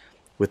board.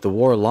 With the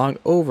war long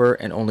over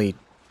and only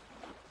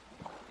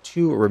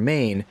 2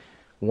 remain,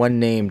 one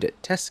named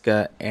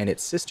Teska and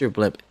its sister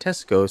blimp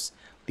Teskos,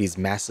 these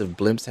massive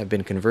blimps have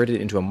been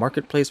converted into a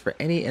marketplace for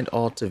any and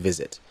all to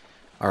visit.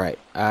 Alright,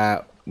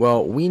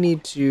 well, we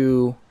need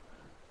to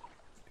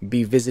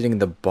be visiting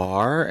the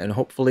bar, and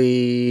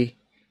hopefully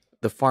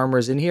the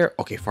farmer's in here.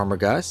 Okay, Farmer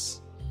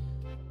Gus.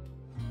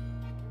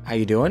 How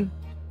you doing?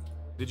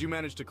 Did you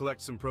manage to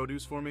collect some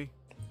produce for me?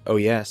 Oh,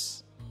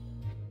 yes.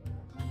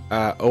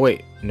 Oh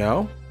wait,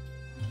 no?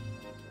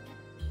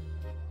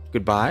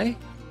 Goodbye?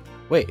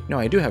 Wait, no,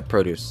 I do have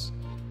produce.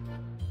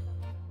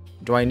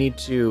 Do I need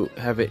to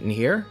have it in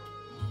here?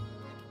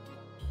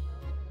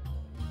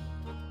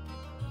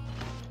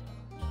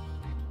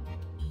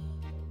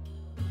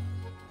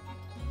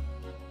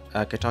 Can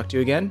I talk to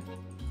you again?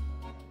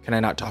 Can I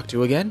not talk to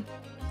you again?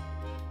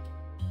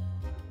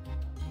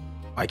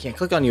 I can't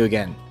click on you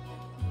again.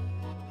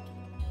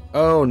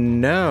 Oh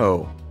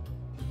no.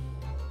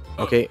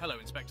 Okay. Oh, hello,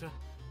 Inspector.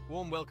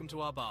 Warm welcome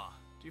to our bar.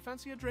 Do you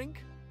fancy a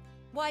drink?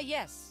 Why,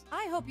 yes.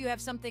 I hope you have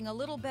something a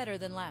little better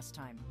than last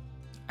time.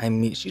 I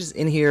mean, she's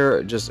in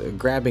here just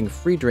grabbing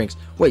free drinks.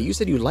 Wait, you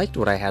said you liked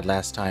what I had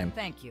last time.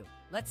 Thank you.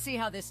 Let's see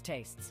how this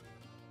tastes.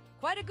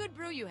 Quite a good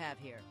brew you have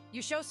here.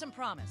 You show some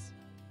promise.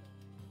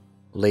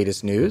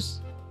 Latest news?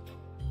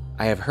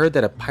 I have heard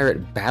that a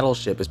pirate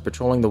battleship is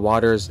patrolling the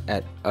waters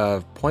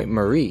of Point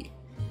Marie.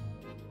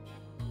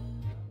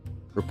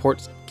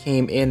 Reports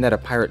came in that a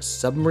pirate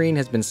submarine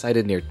has been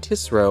sighted near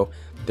Tisro.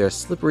 They're a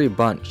slippery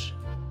bunch.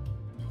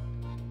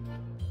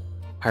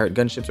 Pirate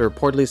gunships are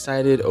reportedly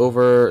sighted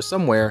over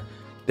somewhere.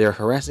 They're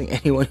harassing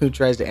anyone who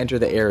tries to enter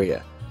the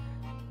area.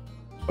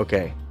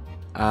 Okay.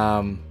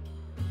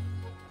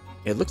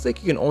 It looks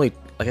like you can only...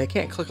 Like, I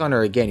can't click on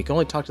her again. You can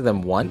only talk to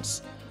them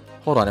once.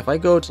 Hold on. If I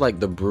go to, like,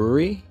 the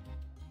brewery...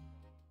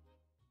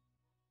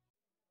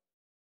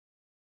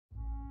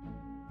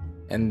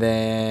 And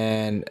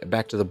then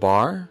back to the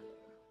bar.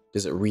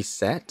 Does it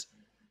reset?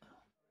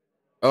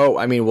 Oh,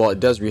 I mean, well,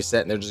 it does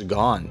reset and they're just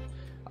gone.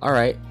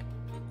 Alright.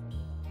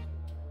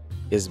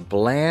 Is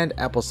bland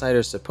apple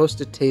cider supposed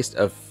to taste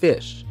of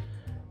fish?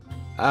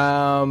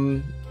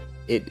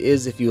 It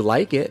is if you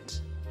like it.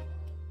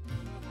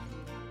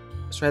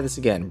 Let's try this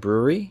again.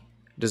 Brewery.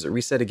 Does it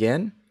reset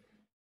again?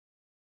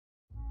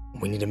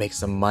 We need to make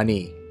some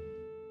money.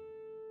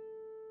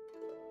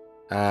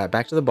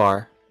 Back to the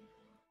bar.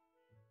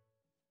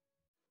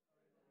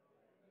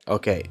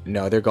 Okay,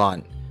 no, they're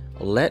gone.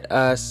 Let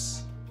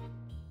us...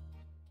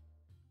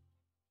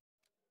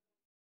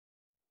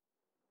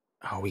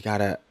 Oh, we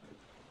gotta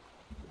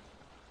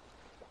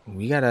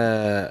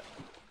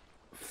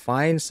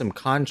find some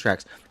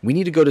contracts. We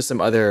need to go to some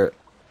other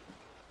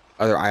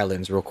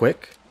islands real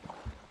quick.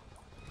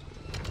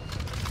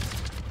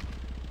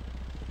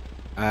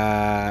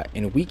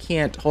 And we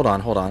can't... Hold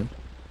on.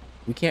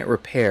 We can't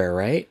repair,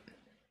 right?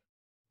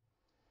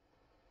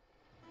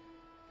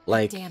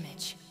 Like...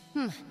 Damage.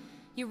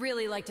 You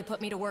really like to put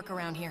me to work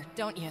around here,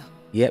 don't you?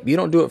 Yep, you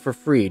don't do it for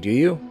free, do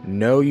you?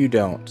 No, you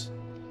don't.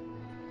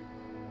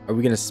 Are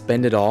we gonna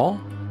spend it all?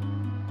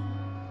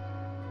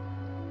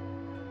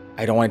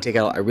 I don't want to take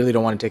out... I really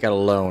don't want to take out a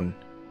loan.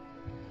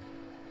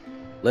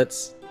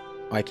 Let's...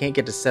 Oh, I can't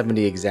get to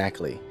 70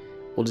 exactly.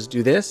 We'll just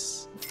do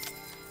this.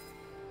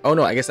 Oh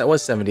no, I guess that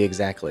was 70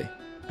 exactly.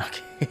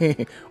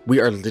 Okay. We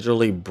are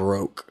literally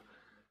broke.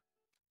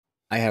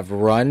 I have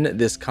run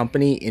this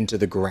company into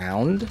the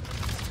ground.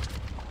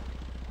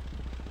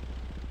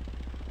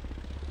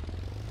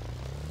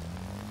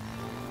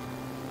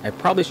 I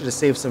probably should have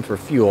saved some for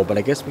fuel, but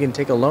I guess we can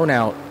take a loan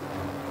out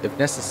if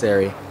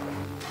necessary.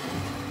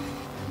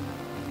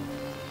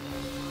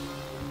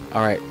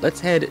 Alright,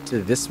 let's head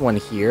to this one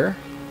here.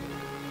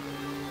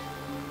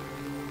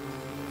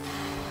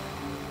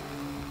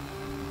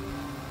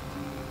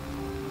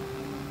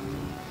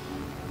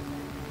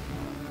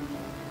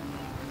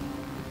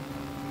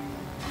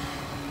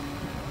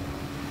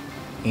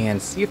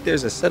 And see if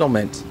there's a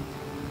settlement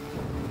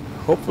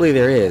Hopefully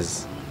there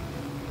is.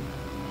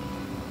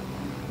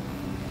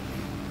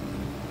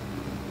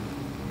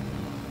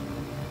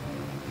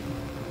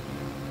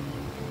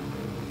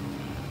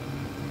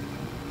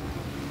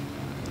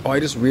 Oh, I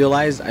just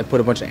realized I put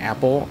a bunch of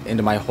apple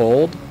into my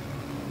hold to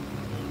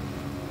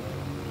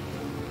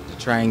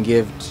try and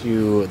give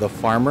to the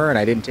farmer, and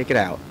I didn't take it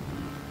out.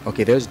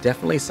 Okay, there's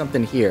definitely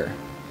something here.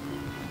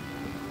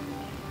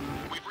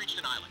 We've reached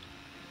an island.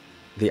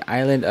 The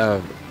island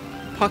of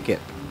Pokip.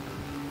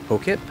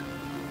 Pokip?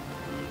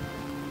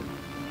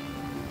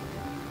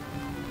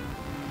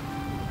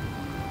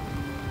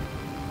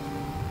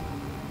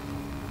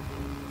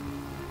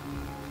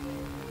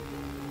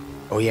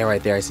 Oh yeah,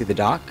 right there. I see the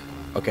dock.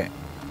 Okay.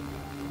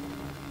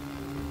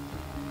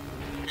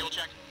 Fuel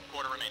check.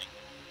 Quarter remaining.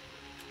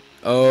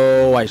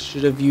 Oh, I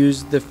should have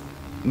used the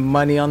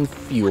money on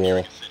fuel.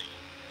 Nearing the city.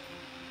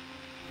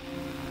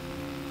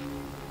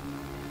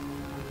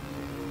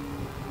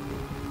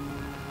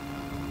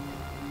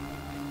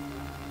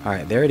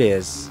 Alright, there it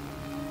is.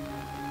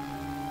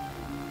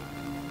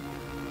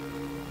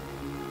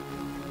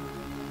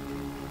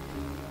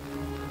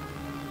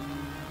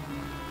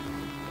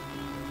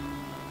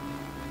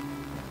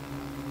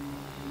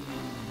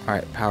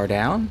 Alright, power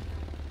down.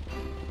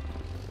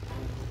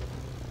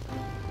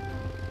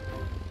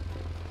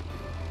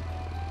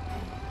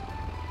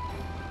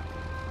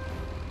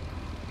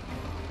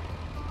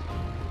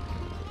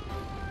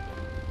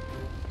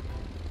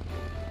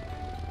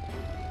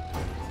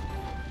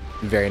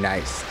 Very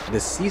nice. The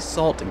sea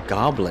salt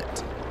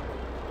goblet.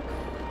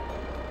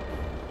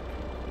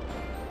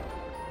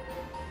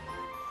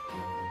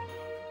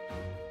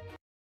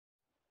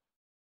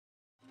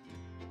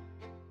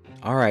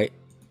 All right.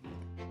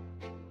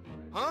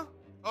 Huh?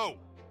 Oh,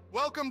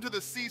 welcome to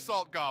the Sea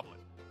Salt Goblet.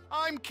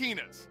 I'm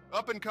Keenas,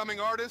 up-and-coming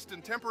artist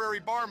and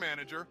temporary bar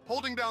manager,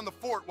 holding down the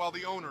fort while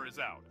the owner is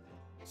out.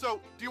 So,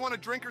 do you want a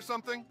drink or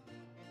something?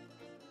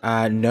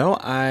 No,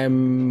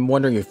 I'm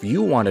wondering if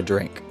you want a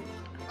drink.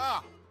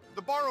 Ah,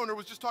 the bar owner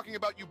was just talking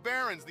about you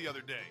Barons the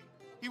other day.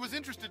 He was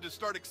interested to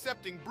start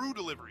accepting brew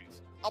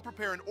deliveries. I'll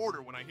prepare an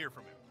order when I hear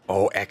from him.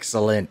 Oh,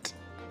 excellent.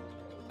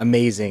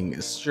 Amazing.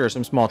 Sure,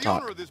 some small The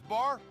talk. owner of this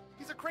bar,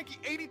 he's a cranky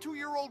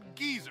 82-year-old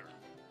geezer.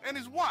 And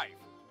his wife,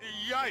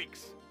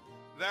 yikes.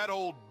 That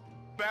old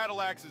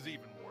battle axe is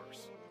even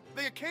worse.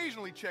 They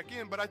occasionally check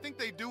in, but I think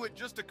they do it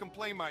just to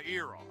complain my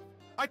ear off.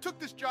 I took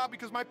this job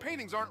because my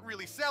paintings aren't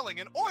really selling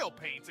and oil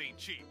paints ain't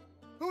cheap.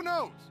 Who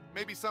knows?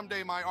 Maybe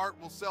someday my art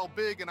will sell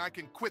big and I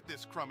can quit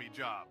this crummy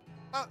job.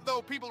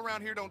 Though people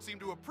around here don't seem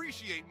to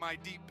appreciate my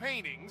deep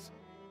paintings.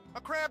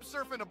 A crab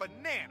surfing a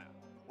banana.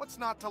 What's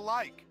not to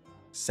like?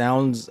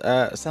 Sounds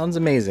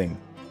amazing.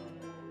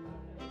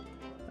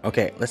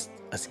 Okay, let's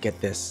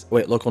get this.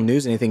 Wait, local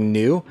news, anything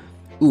new?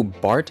 Ooh,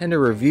 bartender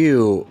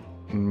review.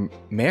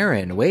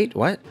 Marin, wait,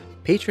 what?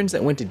 Patrons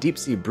that went to Deep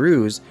Sea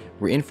Brews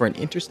were in for an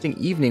interesting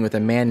evening with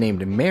a man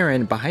named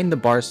Marin behind the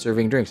bar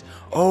serving drinks.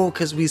 Oh,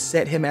 because we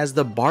set him as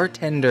the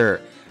bartender.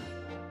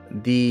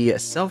 The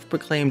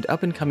self-proclaimed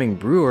up-and-coming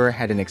brewer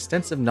had an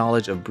extensive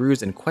knowledge of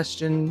brews and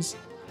questioned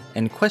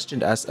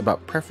us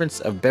about preference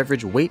of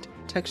beverage weight,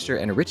 texture,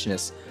 and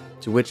richness,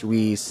 to which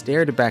we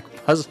stared back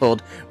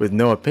puzzled with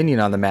no opinion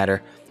on the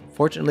matter.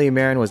 Fortunately,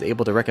 Marin was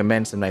able to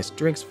recommend some nice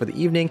drinks for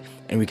the evening,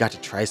 and we got to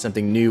try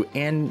something new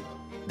and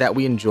that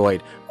we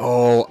enjoyed.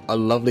 Oh, a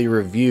lovely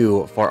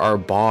review for our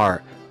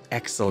bar.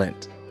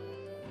 Excellent.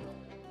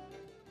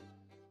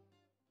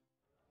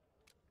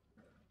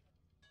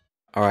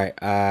 All right,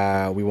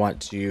 we want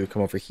to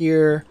come over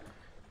here.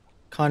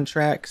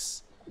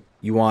 Contracts.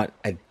 You want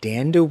a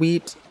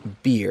Dandawheat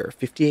beer,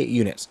 58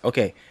 units.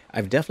 Okay,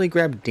 I've definitely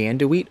grabbed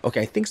Dandawheat.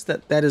 Okay, I think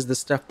that is the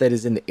stuff that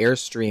is in the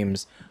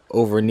Airstreams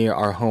over near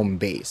our home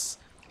base.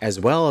 As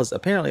well as,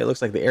 apparently it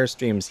looks like the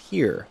Airstreams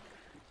here.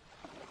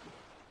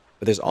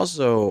 But there's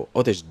also,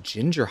 oh, there's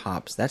ginger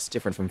hops. That's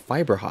different from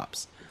fiber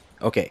hops.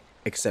 Okay,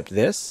 except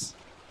this.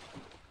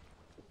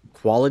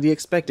 Quality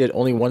expected,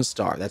 only 1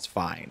 star. That's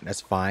fine.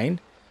 That's fine.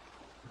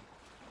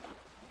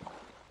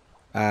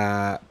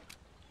 Power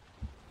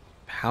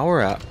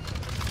up.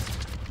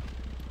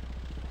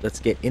 Let's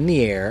get in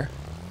the air.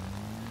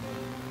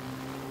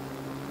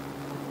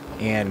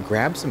 And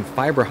grab some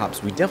fiber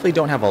hops. We definitely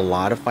don't have a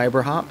lot of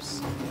fiber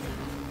hops,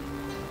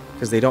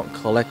 because they don't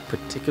collect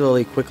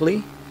particularly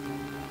quickly.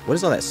 What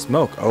is all that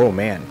smoke? Oh,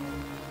 man.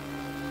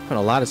 Putting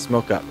a lot of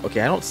smoke up. Okay,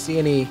 I don't see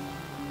any...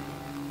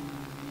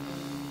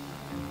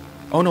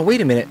 Oh, no, wait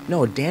a minute.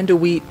 No,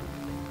 Dandawheat.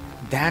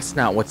 That's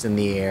not what's in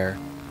the air.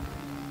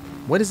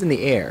 What is in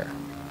the air?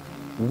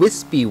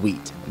 Wispy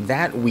wheat.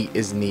 That wheat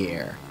is in the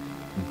air.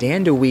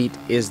 Dandawheat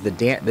is the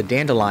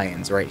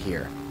dandelions right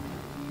here.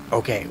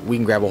 Okay, we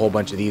can grab a whole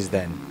bunch of these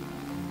then.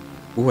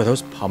 Ooh, are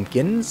those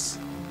pumpkins?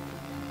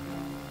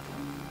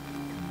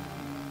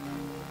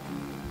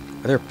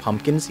 Are there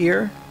pumpkins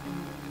here?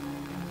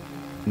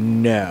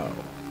 No.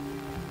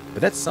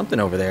 But that's something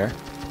over there.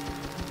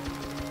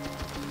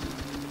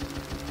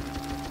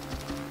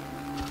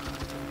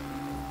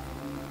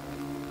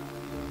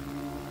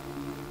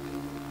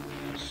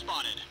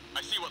 Spotted.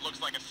 I see what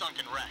looks like a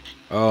sunken wreck.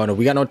 fighting. Oh no,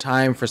 we got no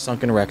time for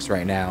sunken wrecks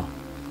right now.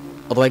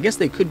 Although I guess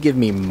they could give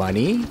me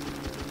money.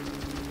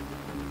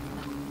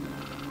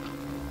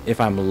 If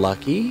I'm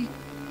lucky.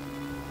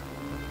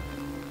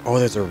 Oh,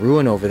 there's a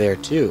ruin over there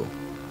too.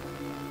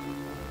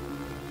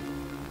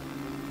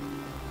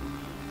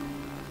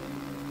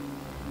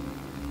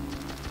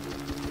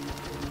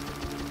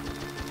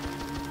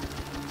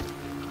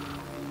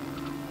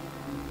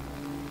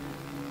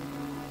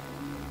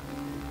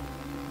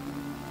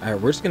 Alright,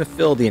 we're just going to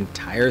fill the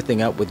entire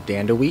thing up with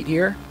danda wheat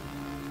here.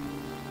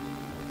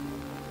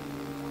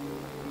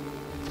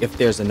 If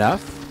there's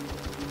enough.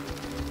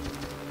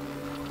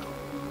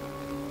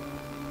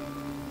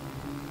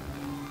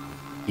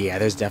 Yeah,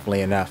 there's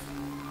definitely enough.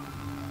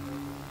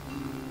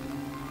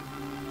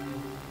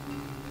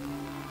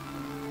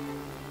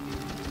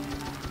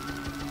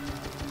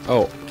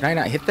 Oh, can I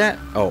not hit that?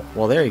 Oh,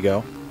 well, there you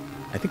go.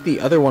 I think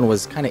the other one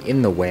was kind of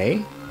in the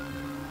way.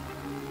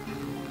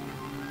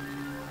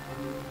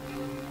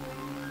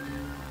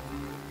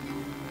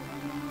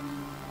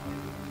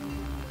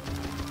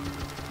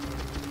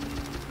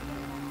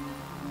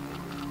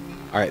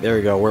 Alright, there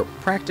we go. We're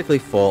practically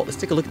full. Let's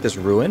take a look at this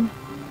ruin.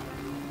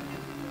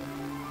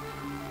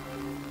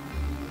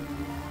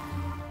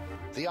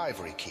 The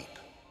Ivory Keep.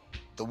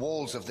 The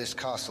walls of this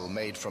castle,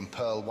 made from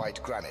pearl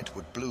white granite,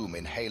 would bloom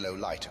in halo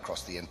light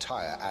across the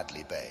entire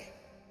Adley Bay.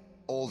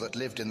 All that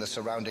lived in the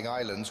surrounding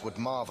islands would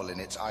marvel in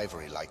its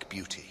ivory-like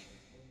beauty.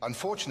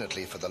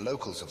 Unfortunately for the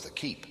locals of the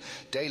keep,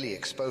 daily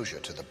exposure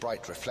to the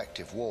bright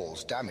reflective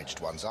walls damaged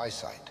one's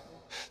eyesight.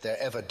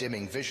 Their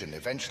ever-dimming vision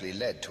eventually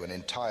led to an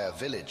entire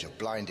village of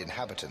blind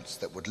inhabitants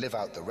that would live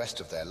out the rest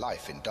of their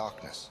life in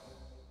darkness.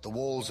 The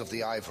walls of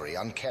the ivory,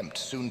 unkempt,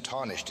 soon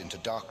tarnished into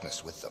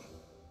darkness with them.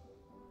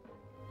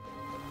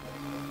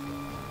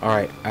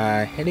 Alright,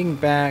 heading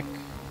back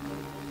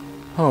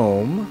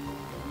home.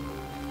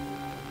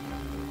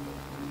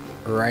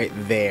 Right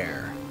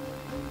there.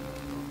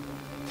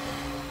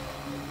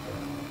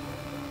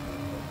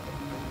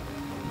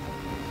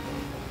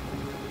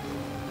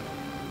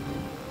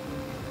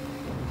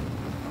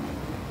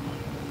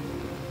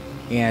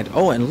 And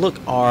oh, and look,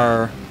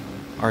 our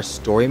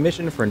story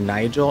mission for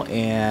Nigel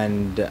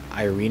and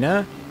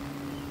Irena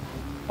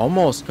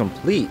almost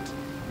complete.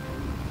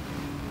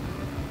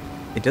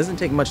 It doesn't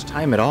take much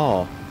time at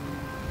all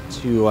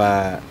to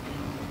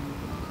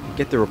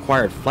get the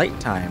required flight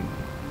time.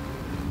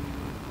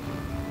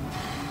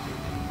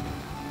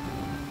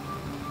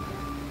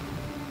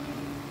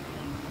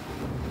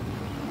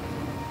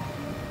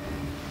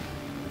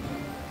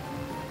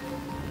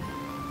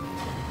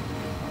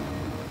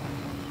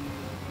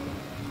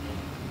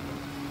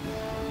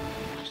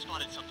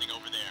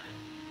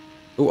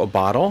 Ooh, a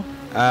bottle?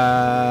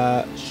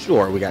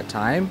 Sure, we got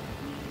time.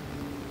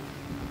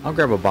 I'll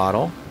grab a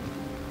bottle.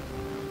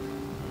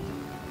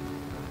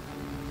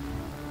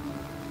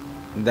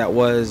 That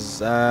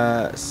was,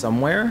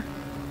 somewhere?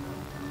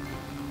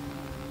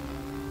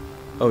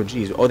 Oh,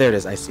 geez. Oh, there it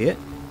is. I see it.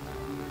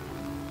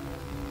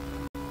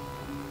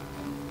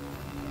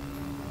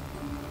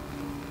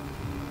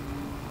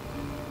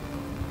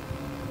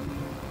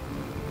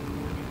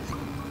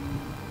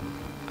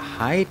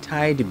 High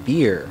Tide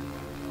beer.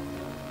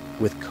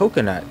 With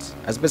coconuts.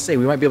 I was about to say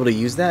we might be able to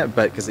use that,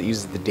 but because it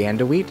uses the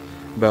danda wheat,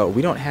 but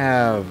we don't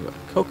have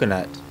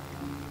coconut.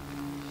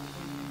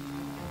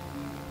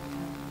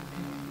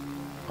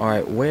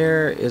 Alright,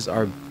 where is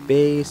our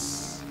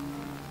base?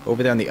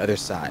 Over there on the other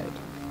side.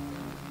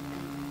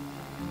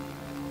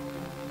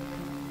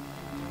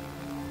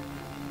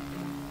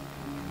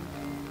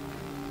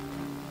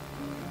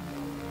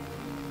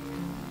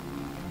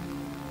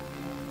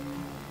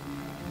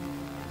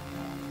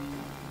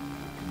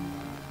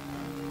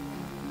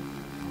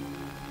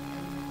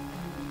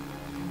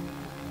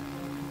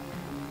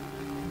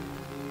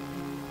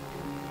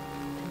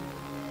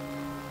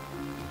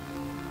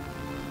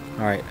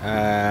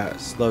 Alright,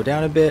 slow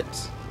down a bit.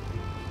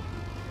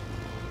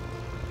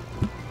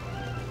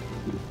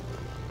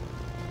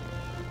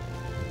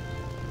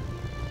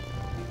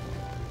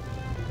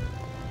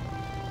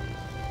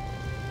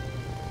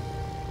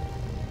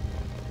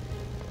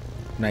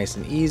 Nice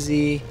and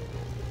easy.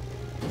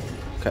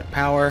 Cut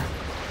power.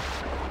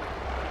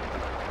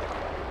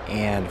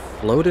 And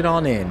float it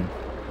on in.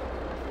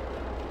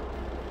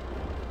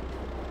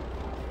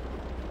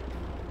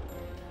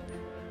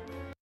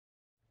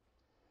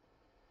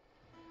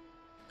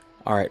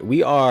 Alright,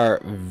 we are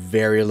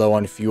very low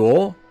on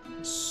fuel.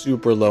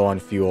 Super low on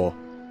fuel.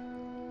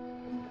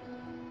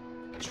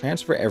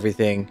 Transfer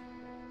everything.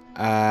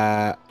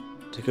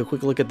 Take a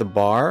quick look at the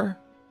bar.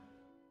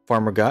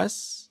 Farmer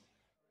Gus?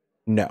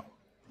 No.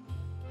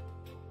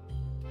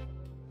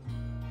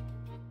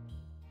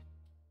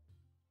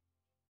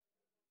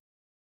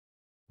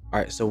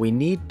 Alright, so we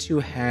need to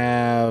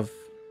have...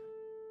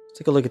 Let's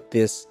take a look at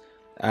this.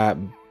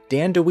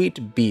 Danda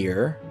wheat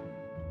beer.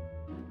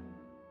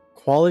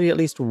 Quality at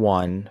least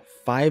 1,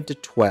 5 to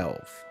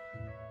 12.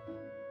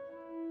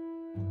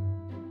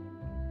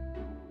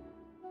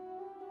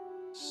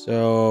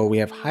 So we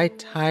have High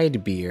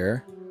Tide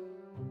beer.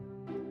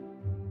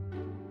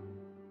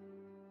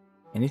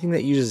 Anything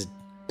that uses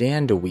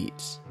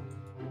dandawheat.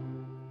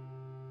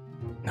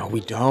 No,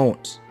 we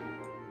don't.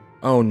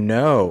 Oh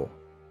no.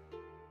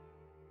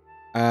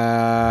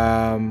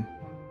 Can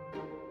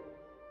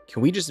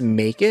we just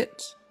make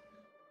it?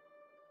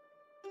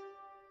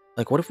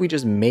 Like, what if we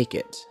just make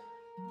it?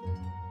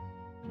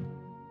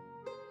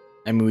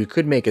 I mean, we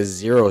could make a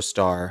 0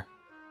 star.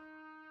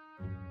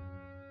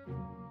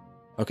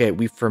 Okay,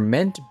 we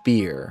ferment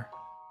beer.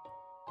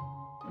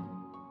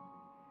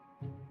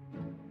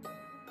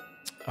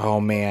 Oh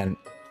man.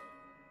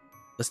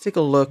 Let's take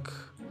a look.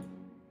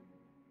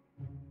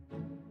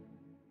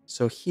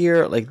 So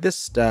here, like this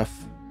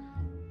stuff,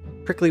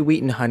 prickly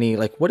wheat and honey,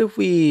 like what if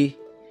we...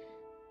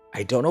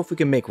 I don't know if we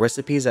can make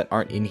recipes that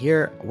aren't in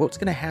here. What's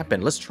gonna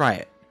happen? Let's try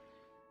it.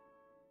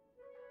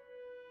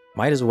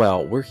 Might as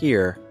well. We're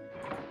here.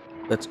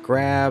 Let's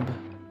grab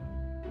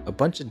a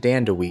bunch of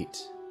dandawheat.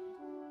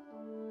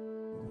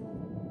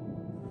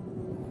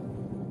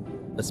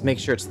 Let's make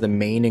sure it's the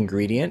main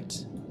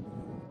ingredient.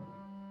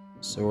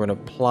 So we're gonna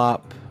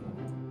plop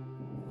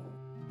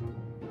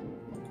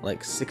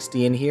like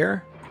 60 in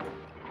here.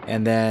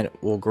 And then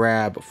we'll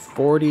grab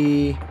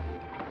 40...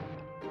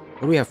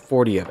 What do we have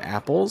 40 of?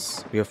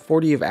 Apples? We have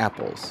 40 of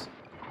apples.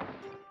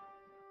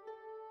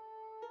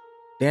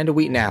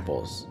 Dandawheat and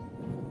apples.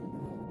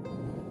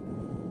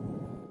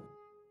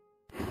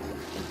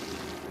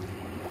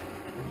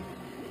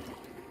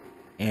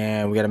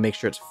 And we gotta make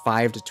sure it's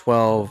 5 to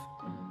 12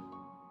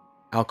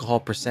 alcohol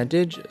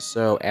percentage.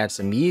 So add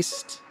some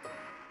yeast.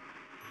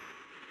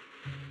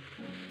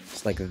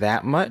 It's like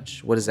that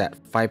much. What is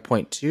that?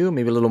 5.2?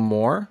 Maybe a little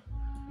more.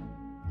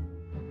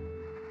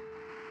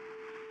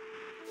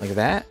 Like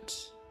that.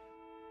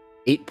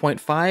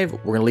 8.5. We're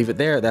going to leave it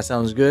there. That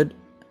sounds good.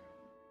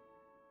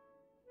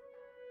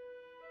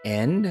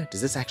 And does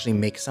this actually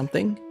make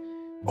something?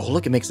 Oh,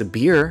 look, it makes a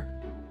beer.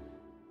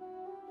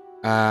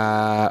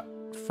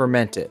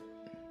 Ferment it.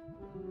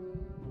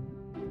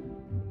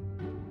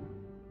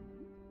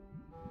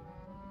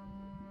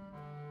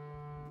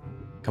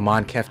 Come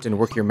on, Kefton,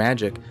 work your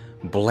magic.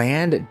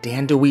 Bland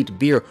dandawheat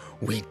beer.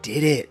 We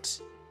did it.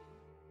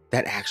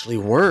 That actually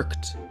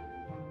worked.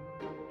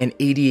 And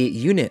 88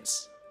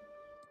 units.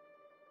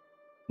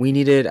 We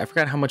needed, I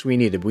forgot how much we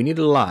needed. We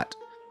needed a lot.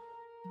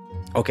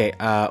 Okay,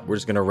 we're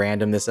just gonna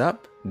random this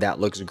up. That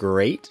looks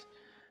great.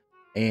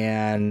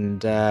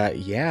 And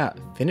yeah,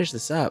 finish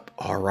this up.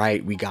 All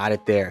right, we got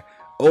it there.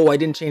 Oh, I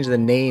didn't change the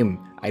name.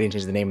 I didn't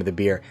change the name of the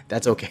beer.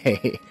 That's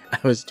okay. I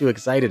was too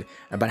excited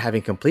about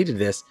having completed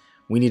this.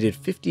 We needed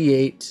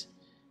 58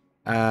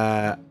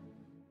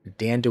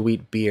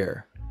 dandawheat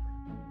beer.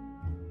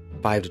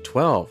 5 to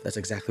 12. That's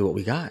exactly what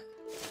we got.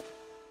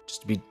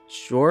 Just to be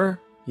sure.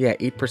 Yeah,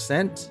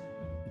 8%.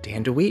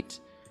 Dandawheat.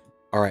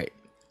 All right.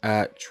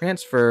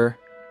 Transfer.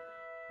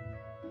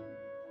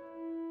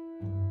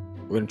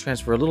 We're going to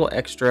transfer a little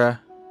extra.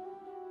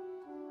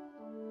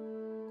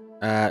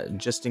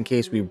 Just in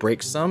case we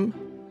break some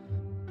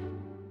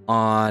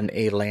on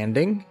a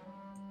landing.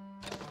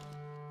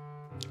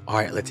 All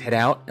right, let's head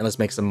out and let's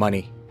make some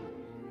money.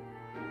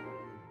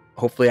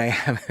 Hopefully I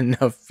have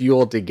enough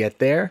fuel to get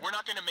there. We're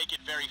not going to make it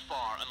very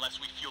far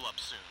unless we fuel up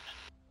soon.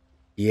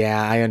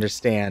 Yeah, I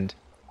understand.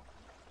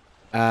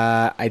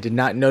 I did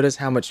not notice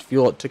how much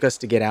fuel it took us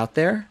to get out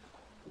there.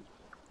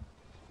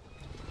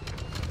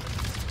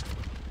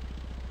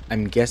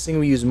 I'm guessing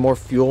we use more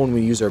fuel when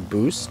we use our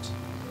boost.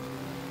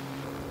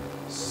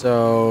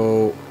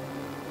 So,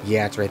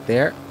 yeah, it's right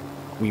there.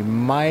 We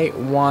might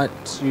want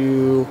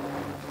to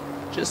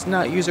just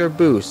not use our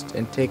boost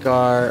and take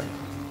our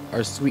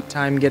sweet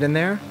time getting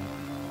there.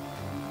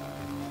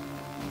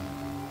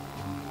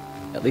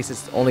 At least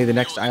it's only the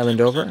next island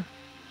over.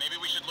 Maybe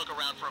we should look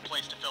around for a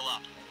place to fill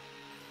up.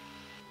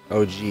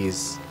 Oh,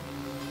 geez.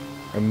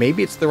 Or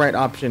maybe it's the right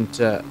option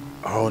to...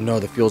 Oh, no,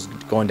 the fuel's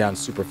going down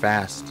super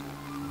fast.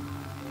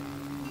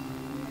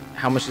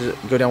 How much does it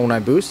go down when I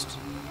boost?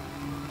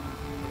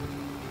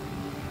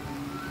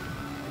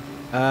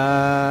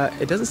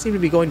 It doesn't seem to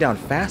be going down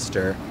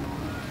faster.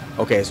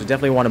 Okay, so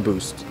definitely want to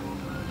boost.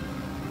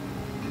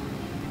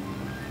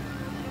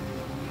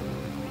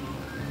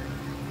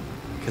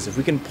 Because if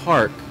we can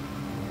park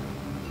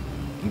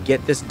and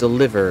get this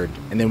delivered,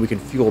 and then we can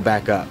fuel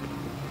back up.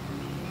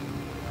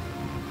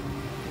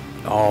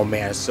 Oh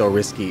man, it's so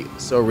risky.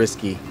 So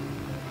risky.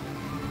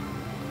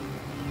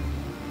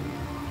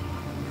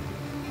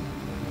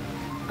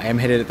 I am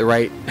headed at the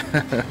right...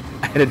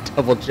 I had to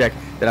double check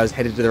that I was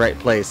headed to the right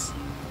place.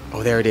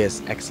 Oh, there it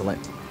is.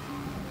 Excellent.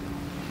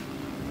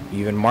 You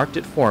even marked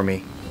it for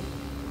me.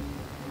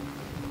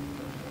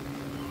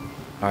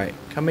 Alright,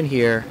 come in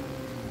here.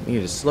 We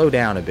need to slow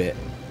down a bit.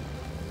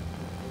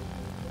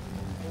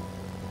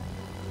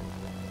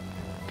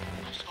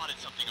 I spotted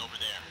something over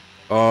there.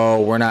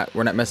 Oh, we're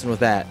not messing with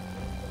that.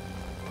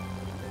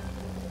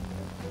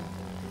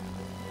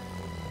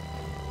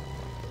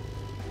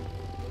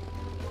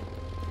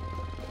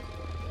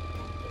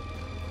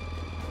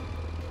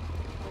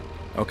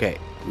 Okay,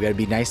 we gotta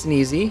be nice and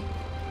easy.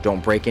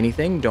 Don't break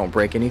anything. Don't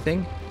break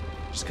anything.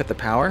 Just cut the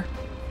power.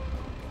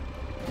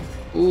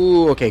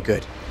 Ooh, okay,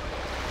 good.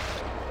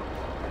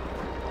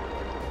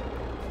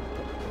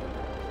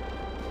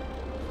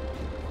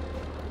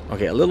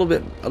 Okay, a little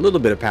bit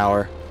of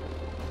power.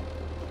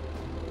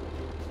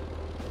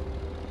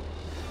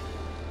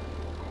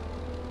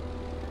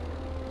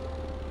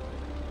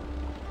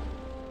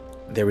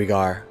 There we go.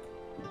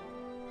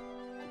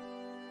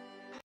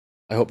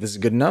 I hope this is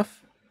good enough.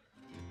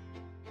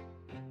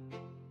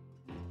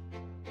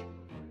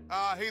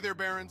 Hey there,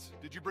 Barons.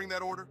 Did you bring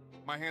that order?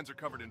 My hands are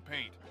covered in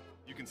paint.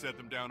 You can set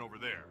them down over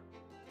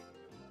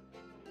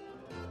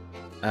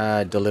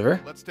there. Deliver.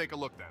 Let's take a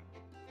look then.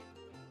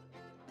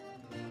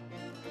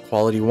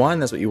 Quality 1,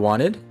 that's what you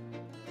wanted.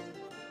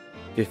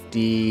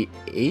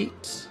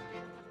 58.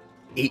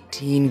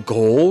 18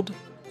 gold.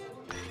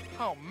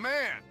 Oh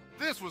man,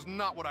 this was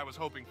not what I was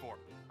hoping for.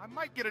 I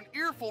might get an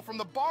earful from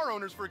the bar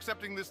owners for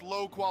accepting this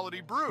low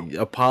quality brew.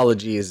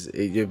 Apologies,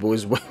 it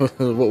was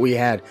what we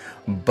had,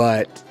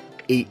 but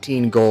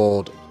 18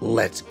 gold,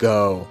 let's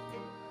go.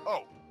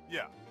 Oh,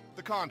 yeah,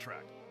 the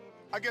contract.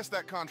 I guess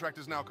that contract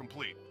is now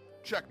complete.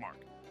 Check mark.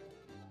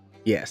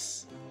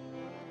 Yes.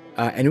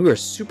 And we were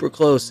super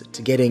close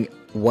to getting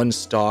 1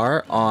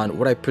 star on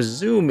what I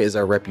presume is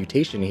our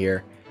reputation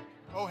here.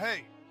 Oh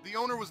hey, the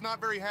owner was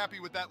not very happy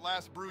with that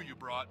last brew you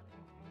brought.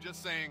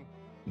 Just saying.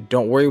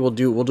 Don't worry, we'll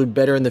do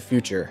better in the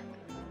future.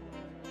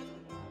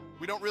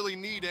 We don't really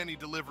need any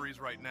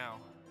deliveries right now.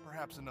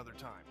 Perhaps another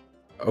time.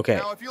 Okay.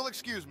 Now, if you'll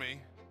excuse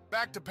me,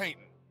 back to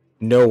painting.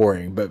 No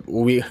worrying, but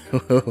we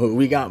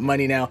we got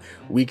money now.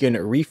 We can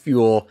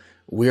refuel.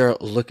 We're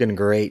looking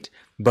great,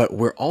 but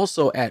we're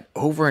also at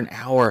over an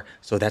hour,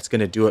 so that's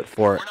gonna do it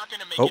for. We're not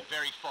gonna make it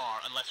very far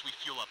unless we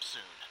fuel up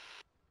soon.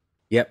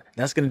 Yep,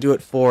 that's going to do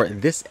it for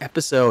this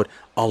episode.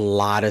 A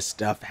lot of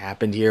stuff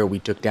happened here. We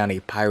took down a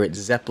pirate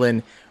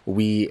zeppelin.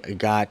 We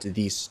got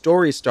the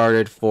story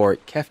started for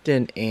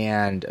Keftin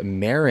and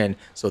Marin.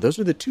 So those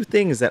were the 2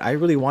 things that I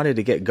really wanted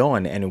to get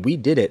going, and we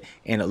did it.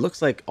 And it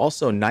looks like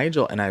also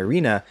Nigel and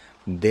Irena,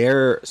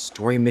 their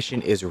story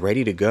mission is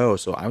ready to go.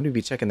 So I'm going to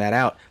be checking that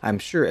out, I'm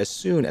sure, as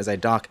soon as I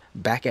dock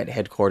back at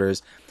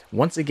headquarters.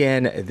 Once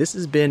again, this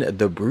has been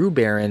the Brew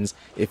Barons.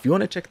 If you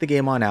want to check the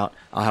game on out,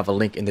 I'll have a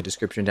link in the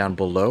description down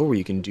below where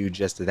you can do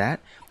just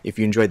that. If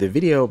you enjoyed the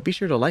video, be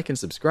sure to like and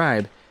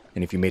subscribe.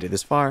 And if you made it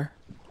this far,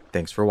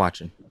 thanks for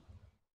watching.